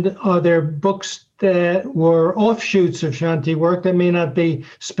mentioned, are there books that were offshoots of Shanti work that may not be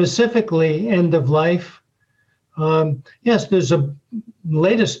specifically end of life? Yes, there's a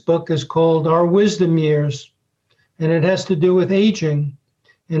latest book is called Our Wisdom Years, and it has to do with aging,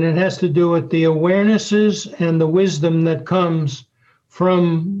 and it has to do with the awarenesses and the wisdom that comes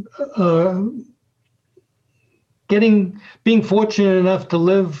from being fortunate enough to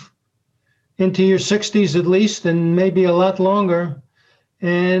live into your 60s at least, and maybe a lot longer,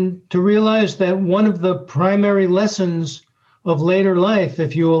 and to realize that one of the primary lessons of later life,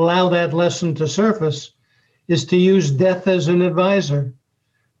 if you allow that lesson to surface, is to use death as an advisor,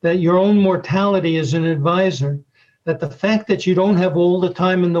 that your own mortality is an advisor, that the fact that you don't have all the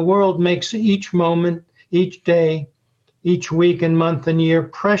time in the world makes each moment, each day, each week and month and year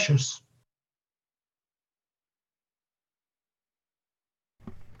precious.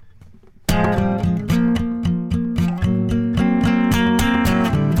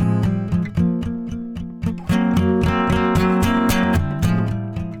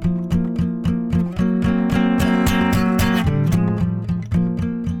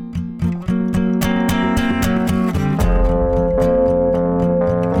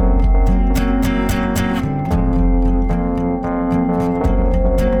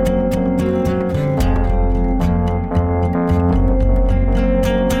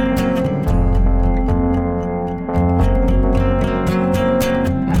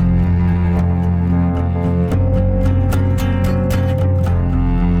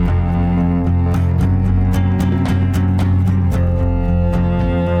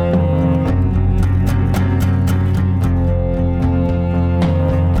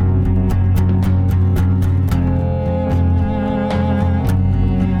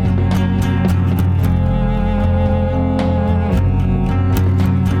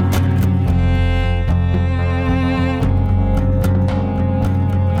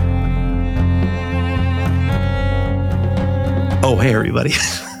 Oh, hey, everybody.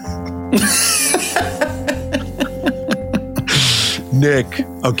 Nick.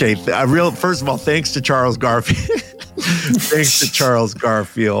 Okay. First of all, thanks to Charles Garfield. Thanks to Charles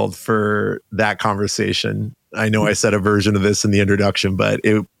Garfield for that conversation. I know I said a version of this in the introduction, but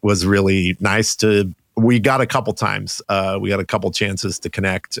it was really nice we got a couple times. We got a couple chances to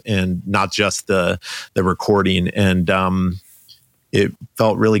connect, and not just the recording. And it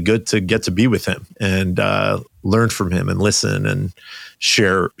felt really good to get to be with him and learn from him and listen and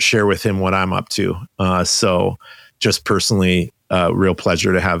share with him what I'm up to. So just personally, real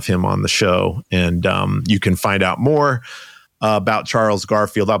pleasure to have him on the show. And you can find out more about Charles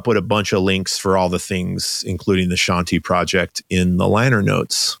Garfield. I'll put a bunch of links for all the things, including the Shanti Project, in the liner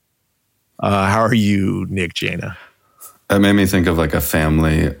notes. How are you, Nick Jaina? It made me think of like a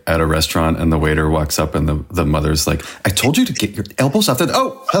family at a restaurant, and the waiter walks up and the mother's like, I told you to get your elbows off the...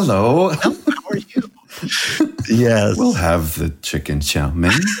 Oh, hello. How are you? Yes. We'll have the chicken chow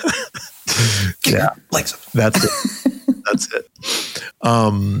mein. Yeah. Legs up. That's it. That's it.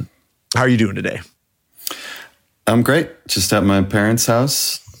 How are you doing today? I'm great. Just at my parents'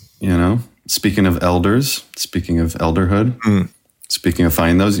 house, speaking of elders, speaking of elderhood, speaking of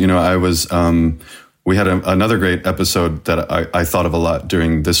finding those, I was... we had another great episode that I thought of a lot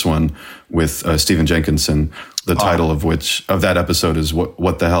during this one with Stephen Jenkinson. The title of that episode is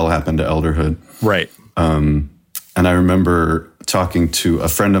 "What the Hell Happened to Elderhood?" Right. And I remember talking to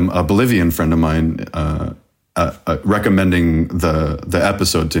a Bolivian friend of mine recommending the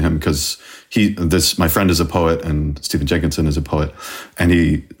episode to him because my friend is a poet and Stephen Jenkinson is a poet, and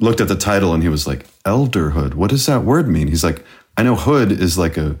he looked at the title and he was like, elderhood, what does that word mean? He's like, I know hood is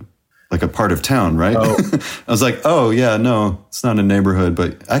like a part of town, right? Oh. I was like, oh yeah, no, it's not a neighborhood,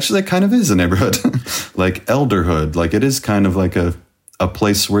 but actually it kind of is a neighborhood. Like elderhood, like it is kind of like a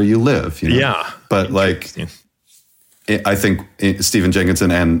place where you live, you know? Yeah. But like, I think Stephen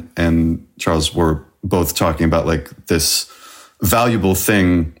Jenkinson and Charles were both talking about like this valuable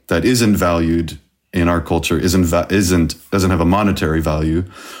thing that isn't valued in our culture, doesn't have a monetary value,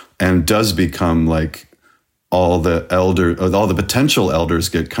 and does become like all the potential elders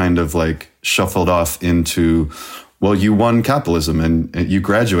get kind of like shuffled off into, well, you won capitalism and you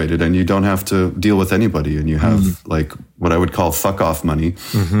graduated and you don't have to deal with anybody and you have like what I would call fuck off money,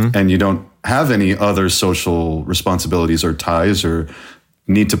 and you don't have any other social responsibilities or ties or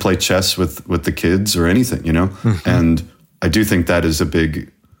need to play chess with the kids or anything, you know? And I do think that is a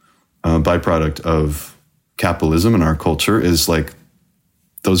big byproduct of capitalism in our culture, is like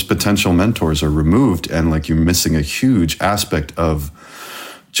those potential mentors are removed and like you're missing a huge aspect of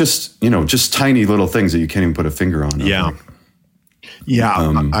just tiny little things that you can't even put a finger on. Yeah.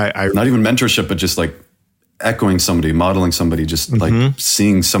 I not even mentorship, but just like echoing somebody, modeling somebody, just like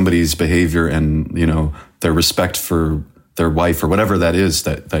seeing somebody's behavior and, you know, their respect for their wife or whatever that is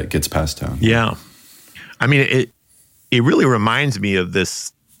that gets passed down. Yeah. I mean, it really reminds me of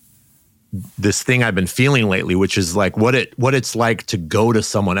this thing I've been feeling lately, which is like what it's like to go to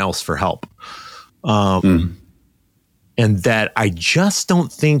someone else for help. And that I just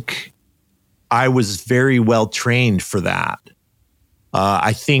don't think I was very well trained for that.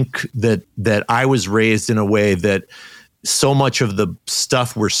 I think that I was raised in a way that so much of the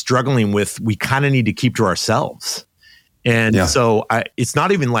stuff we're struggling with, we kind of need to keep to ourselves. And so it's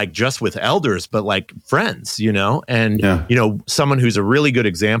not even like just with elders, but like friends, you know, and, you know, someone who's a really good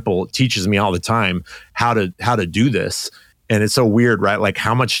example teaches me all the time how to do this. And it's so weird, right? Like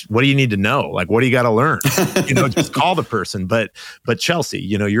what do you need to know? Like, what do you got to learn? You know, just call the person. But Chelsea,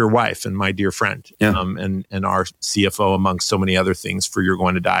 you know, your wife and my dear friend, and our CFO amongst so many other things for You're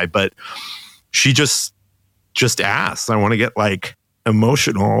Going to Die. But she just asked, I want to get like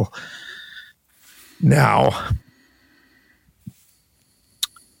emotional now,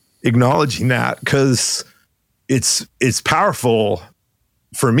 acknowledging that, because it's powerful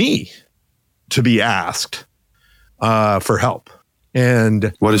for me to be asked for help.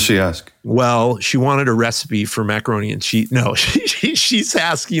 And what does she ask? Well, she wanted a recipe for macaroni and cheese. No, she's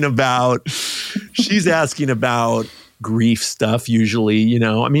asking about grief stuff usually, you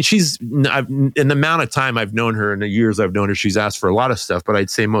know. I mean, in the amount of time I've known her, in the years I've known her, she's asked for a lot of stuff, but I'd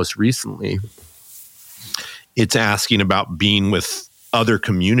say most recently it's asking about being with other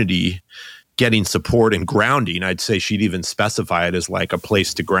community, getting support and grounding. I'd say she'd even specify it as like a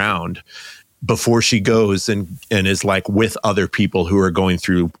place to ground before she goes and is like with other people who are going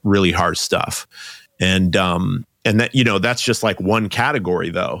through really hard stuff. And that, you know, that's just like one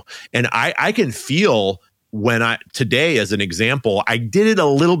category though. And I can feel today as an example, I did it a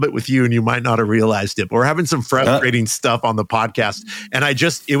little bit with you and you might not have realized it, but we're having some frustrating stuff on the podcast. And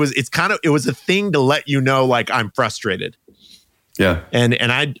it was a thing to let you know, like, I'm frustrated. Yeah. And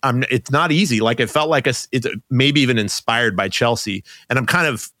it's not easy. Like, it felt like it's maybe even inspired by Chelsea. And I'm kind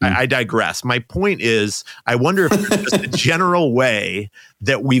of, I digress. My point is, I wonder if there's just a general way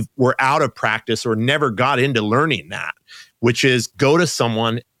that we're out of practice or never got into learning that, which is go to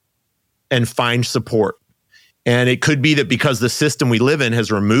someone and find support. And it could be that because the system we live in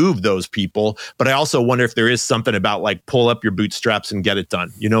has removed those people, but I also wonder if there is something about like pull up your bootstraps and get it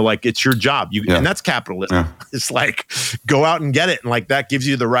done. You know, like it's your job. And that's capitalism. Yeah. It's like go out and get it. And like that gives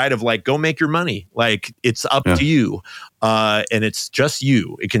you the right of like, go make your money. Like it's up to you. And it's just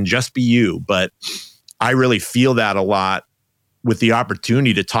you. It can just be you. But I really feel that a lot with the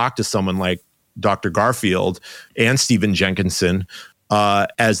opportunity to talk to someone like Dr. Garfield and Stephen Jenkinson,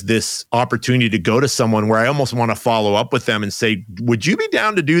 as this opportunity to go to someone where I almost want to follow up with them and say, would you be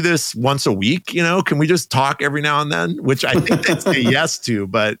down to do this once a week? You know, can we just talk every now and then? Which I think they'd say yes to,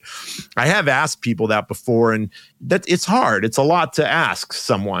 but I have asked people that before, and that it's hard. It's a lot to ask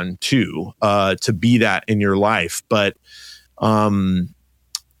someone to be that in your life, but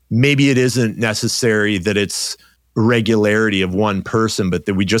maybe it isn't necessary that it's regularity of one person, but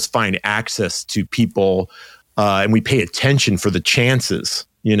that we just find access to people and we pay attention for the chances,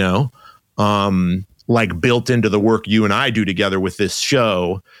 you know, like built into the work you and I do together with this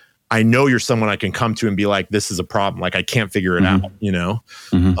show. I know you're someone I can come to and be like, this is a problem. Like, I can't figure it out, you know?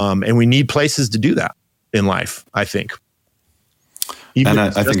 And we need places to do that in life, I think. Even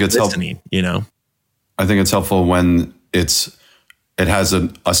and I think it's listening, you know? I think it's helpful when it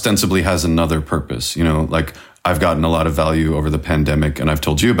ostensibly has another purpose. Like I've gotten a lot of value over the pandemic, and I've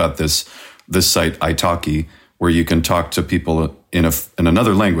told you about this site Italki, where you can talk to people in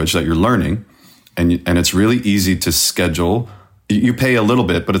another language that you're learning, and it's really easy to schedule. You pay a little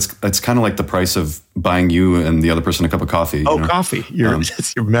bit, but it's kind of like the price of buying you and the other person a cup of coffee. Coffee. You're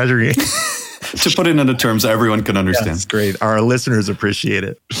measuring. To put it into terms everyone can understand. That's great. Our listeners appreciate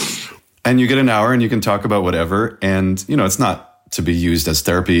it. And you get an hour and you can talk about whatever. And, it's not to be used as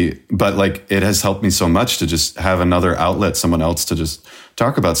therapy, but like it has helped me so much to just have another outlet, someone else to just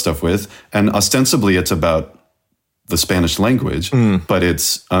talk about stuff with. And ostensibly it's about the Spanish language, but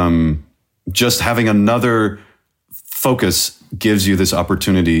it's just having another focus gives you this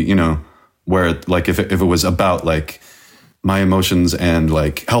opportunity, where like if it was about like my emotions and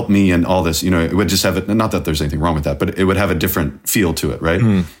like help me and all this, it would just have it. Not that there's anything wrong with that, but it would have a different feel to it, right?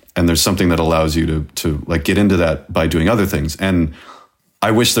 And there's something that allows you to like get into that by doing other things. And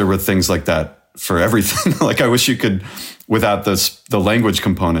I wish there were things like that for everything. Like I wish you could, without the language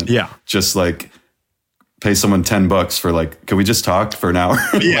component, just like pay someone $10 for like, can we just talk for an hour?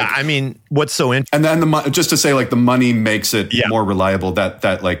 Yeah. I mean, what's so interesting. And then just to say like the money makes it more reliable,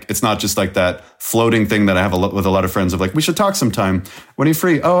 that like, it's not just like that floating thing that I have with a lot of friends of like, we should talk sometime. When are you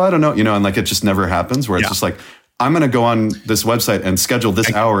free? Oh, I don't know. And like, it just never happens where it's just like, I'm going to go on this website and schedule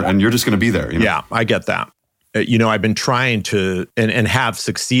this hour and you're just going to be there. Yeah, I get that. I've been trying to and have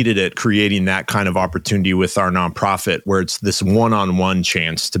succeeded at creating that kind of opportunity with our nonprofit where it's this one-on-one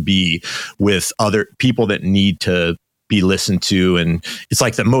chance to be with other people that need to be listened to. And it's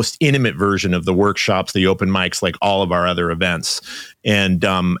like the most intimate version of the workshops, the open mics, like all of our other events. And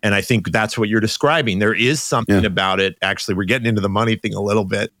I think that's what you're describing. There is something about it. Actually, we're getting into the money thing a little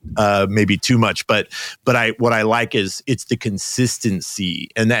bit, maybe too much, but what I like is it's the consistency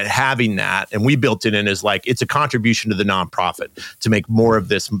and that having that, and we built it in as like, it's a contribution to the nonprofit to make more of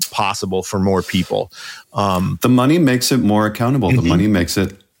this possible for more people. The money makes it more accountable. The money makes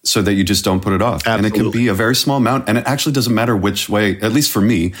it so that you just don't put it off. Absolutely. And it can be a very small amount. And it actually doesn't matter which way, at least for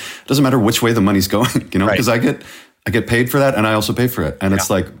me, it doesn't matter which way the money's going, because I get paid for that and I also pay for it. And it's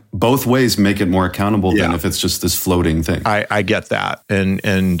like both ways make it more accountable than if it's just this floating thing. I get that.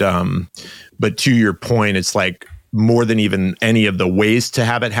 And but to your point, it's like more than even any of the ways to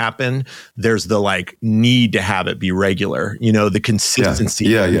have it happen, there's the like need to have it be regular, the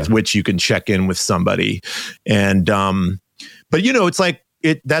consistency with which you can check in with somebody. And, but it's like,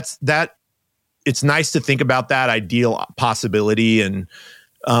 it's nice to think about that ideal possibility. And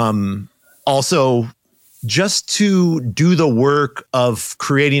also just to do the work of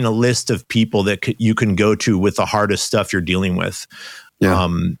creating a list of people that you can go to with the hardest stuff you're dealing with. Yeah.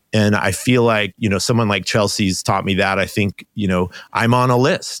 And I feel like, someone like Chelsea's taught me that. I think, I'm on a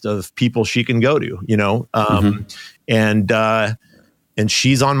list of people she can go to, and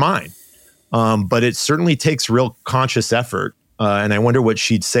she's on mine. But it certainly takes real conscious effort. And I wonder what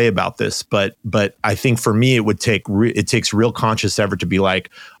she'd say about this, but I think for me, it takes real conscious effort to be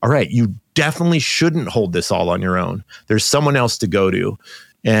like, all right, you definitely shouldn't hold this all on your own. There's someone else to go to.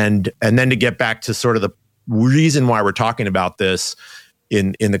 And then to get back to sort of the reason why we're talking about this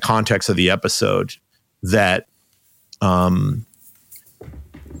in the context of the episode, that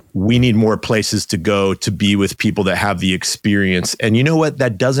we need more places to go to be with people that have the experience. And you know what?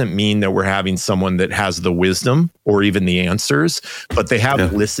 That doesn't mean that we're having someone that has the wisdom or even the answers, but they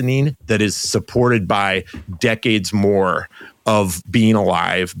have listening that is supported by decades more of being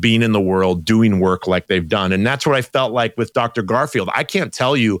alive, being in the world, doing work like they've done. And that's what I felt like with Dr. Garfield. I can't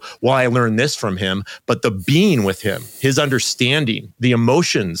tell you why I learned this from him, but the being with him, his understanding, the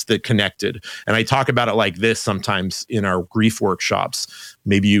emotions that connected. And I talk about it like this sometimes in our grief workshops.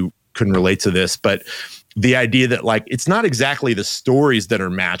 Maybe you couldn't relate to this, but the idea that like, it's not exactly the stories that are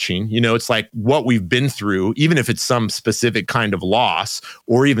matching, it's like what we've been through, even if it's some specific kind of loss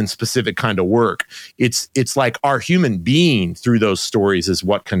or even specific kind of work, it's like our human being through those stories is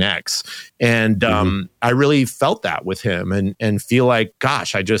what connects. And I really felt that with him and feel like,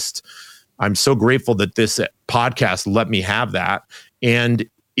 gosh, I'm so grateful that this podcast let me have that. And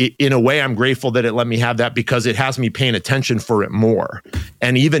in a way, I'm grateful that it let me have that because it has me paying attention for it more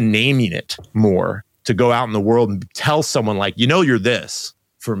and even naming it more. To go out in the world and tell someone like, you're this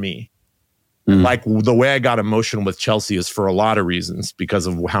for me. Like the way I got emotional with Chelsea is for a lot of reasons because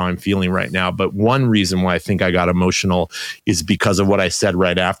of how I'm feeling right now. But one reason why I think I got emotional is because of what I said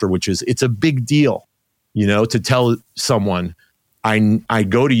right after, which is it's a big deal, to tell someone I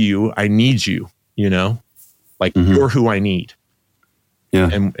go to you, I need you, like you're who I need. Yeah.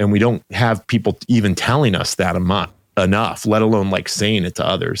 And we don't have people even telling us that enough, let alone like saying it to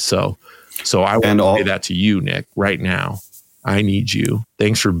others. So So I want to say that to you, Nick, right now. I need you.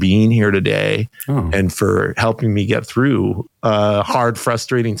 Thanks for being here today and for helping me get through a hard,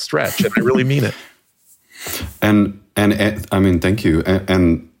 frustrating stretch. And I really mean it. And I mean, thank you.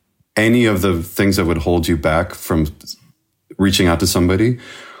 And any of the things that would hold you back from reaching out to somebody,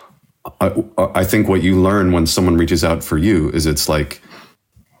 I think what you learn when someone reaches out for you is it's like,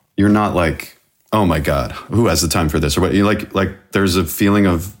 you're not like, oh my God, who has the time for this? Or what? You like there's a feeling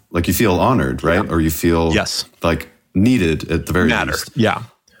of like, you feel honored, right? Yeah. Or you feel like needed at the very least. Yeah.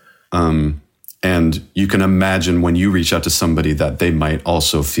 And you can imagine when you reach out to somebody that they might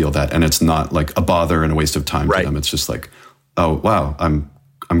also feel that, and it's not like a bother and a waste of time to them. It's just like, oh wow, I'm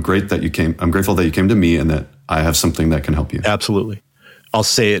great that you came. I'm grateful that you came to me and that I have something that can help you. Absolutely. I'll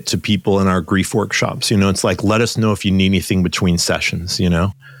say it to people in our grief workshops. It's like, let us know if you need anything between sessions.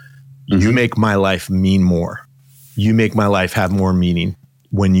 You make my life mean more. You make my life have more meaning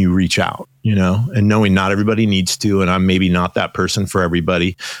when you reach out, and knowing not everybody needs to, and I'm maybe not that person for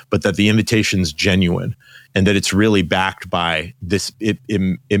everybody, but that the invitation's genuine and that it's really backed by this. It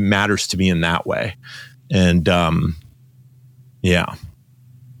matters to me in that way. And, yeah.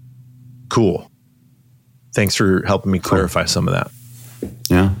 Cool. Thanks for helping me clarify some of that.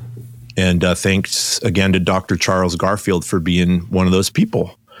 Yeah. And thanks again to Dr. Charles Garfield for being one of those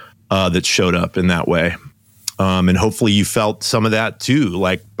people that showed up in that way. And hopefully you felt some of that too,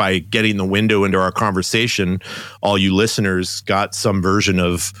 like by getting the window into our conversation, all you listeners got some version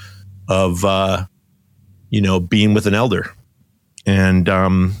of being with an elder. And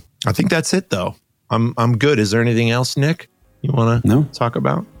I think that's it though. I'm good. Is there anything else, Nick, you want to talk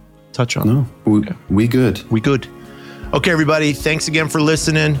about? Touch on? No, we good. We good. Okay, everybody. Thanks again for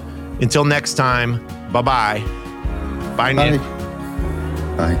listening. Until next time. Bye-bye. Bye, Nick.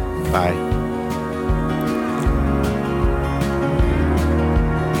 Bye. Bye.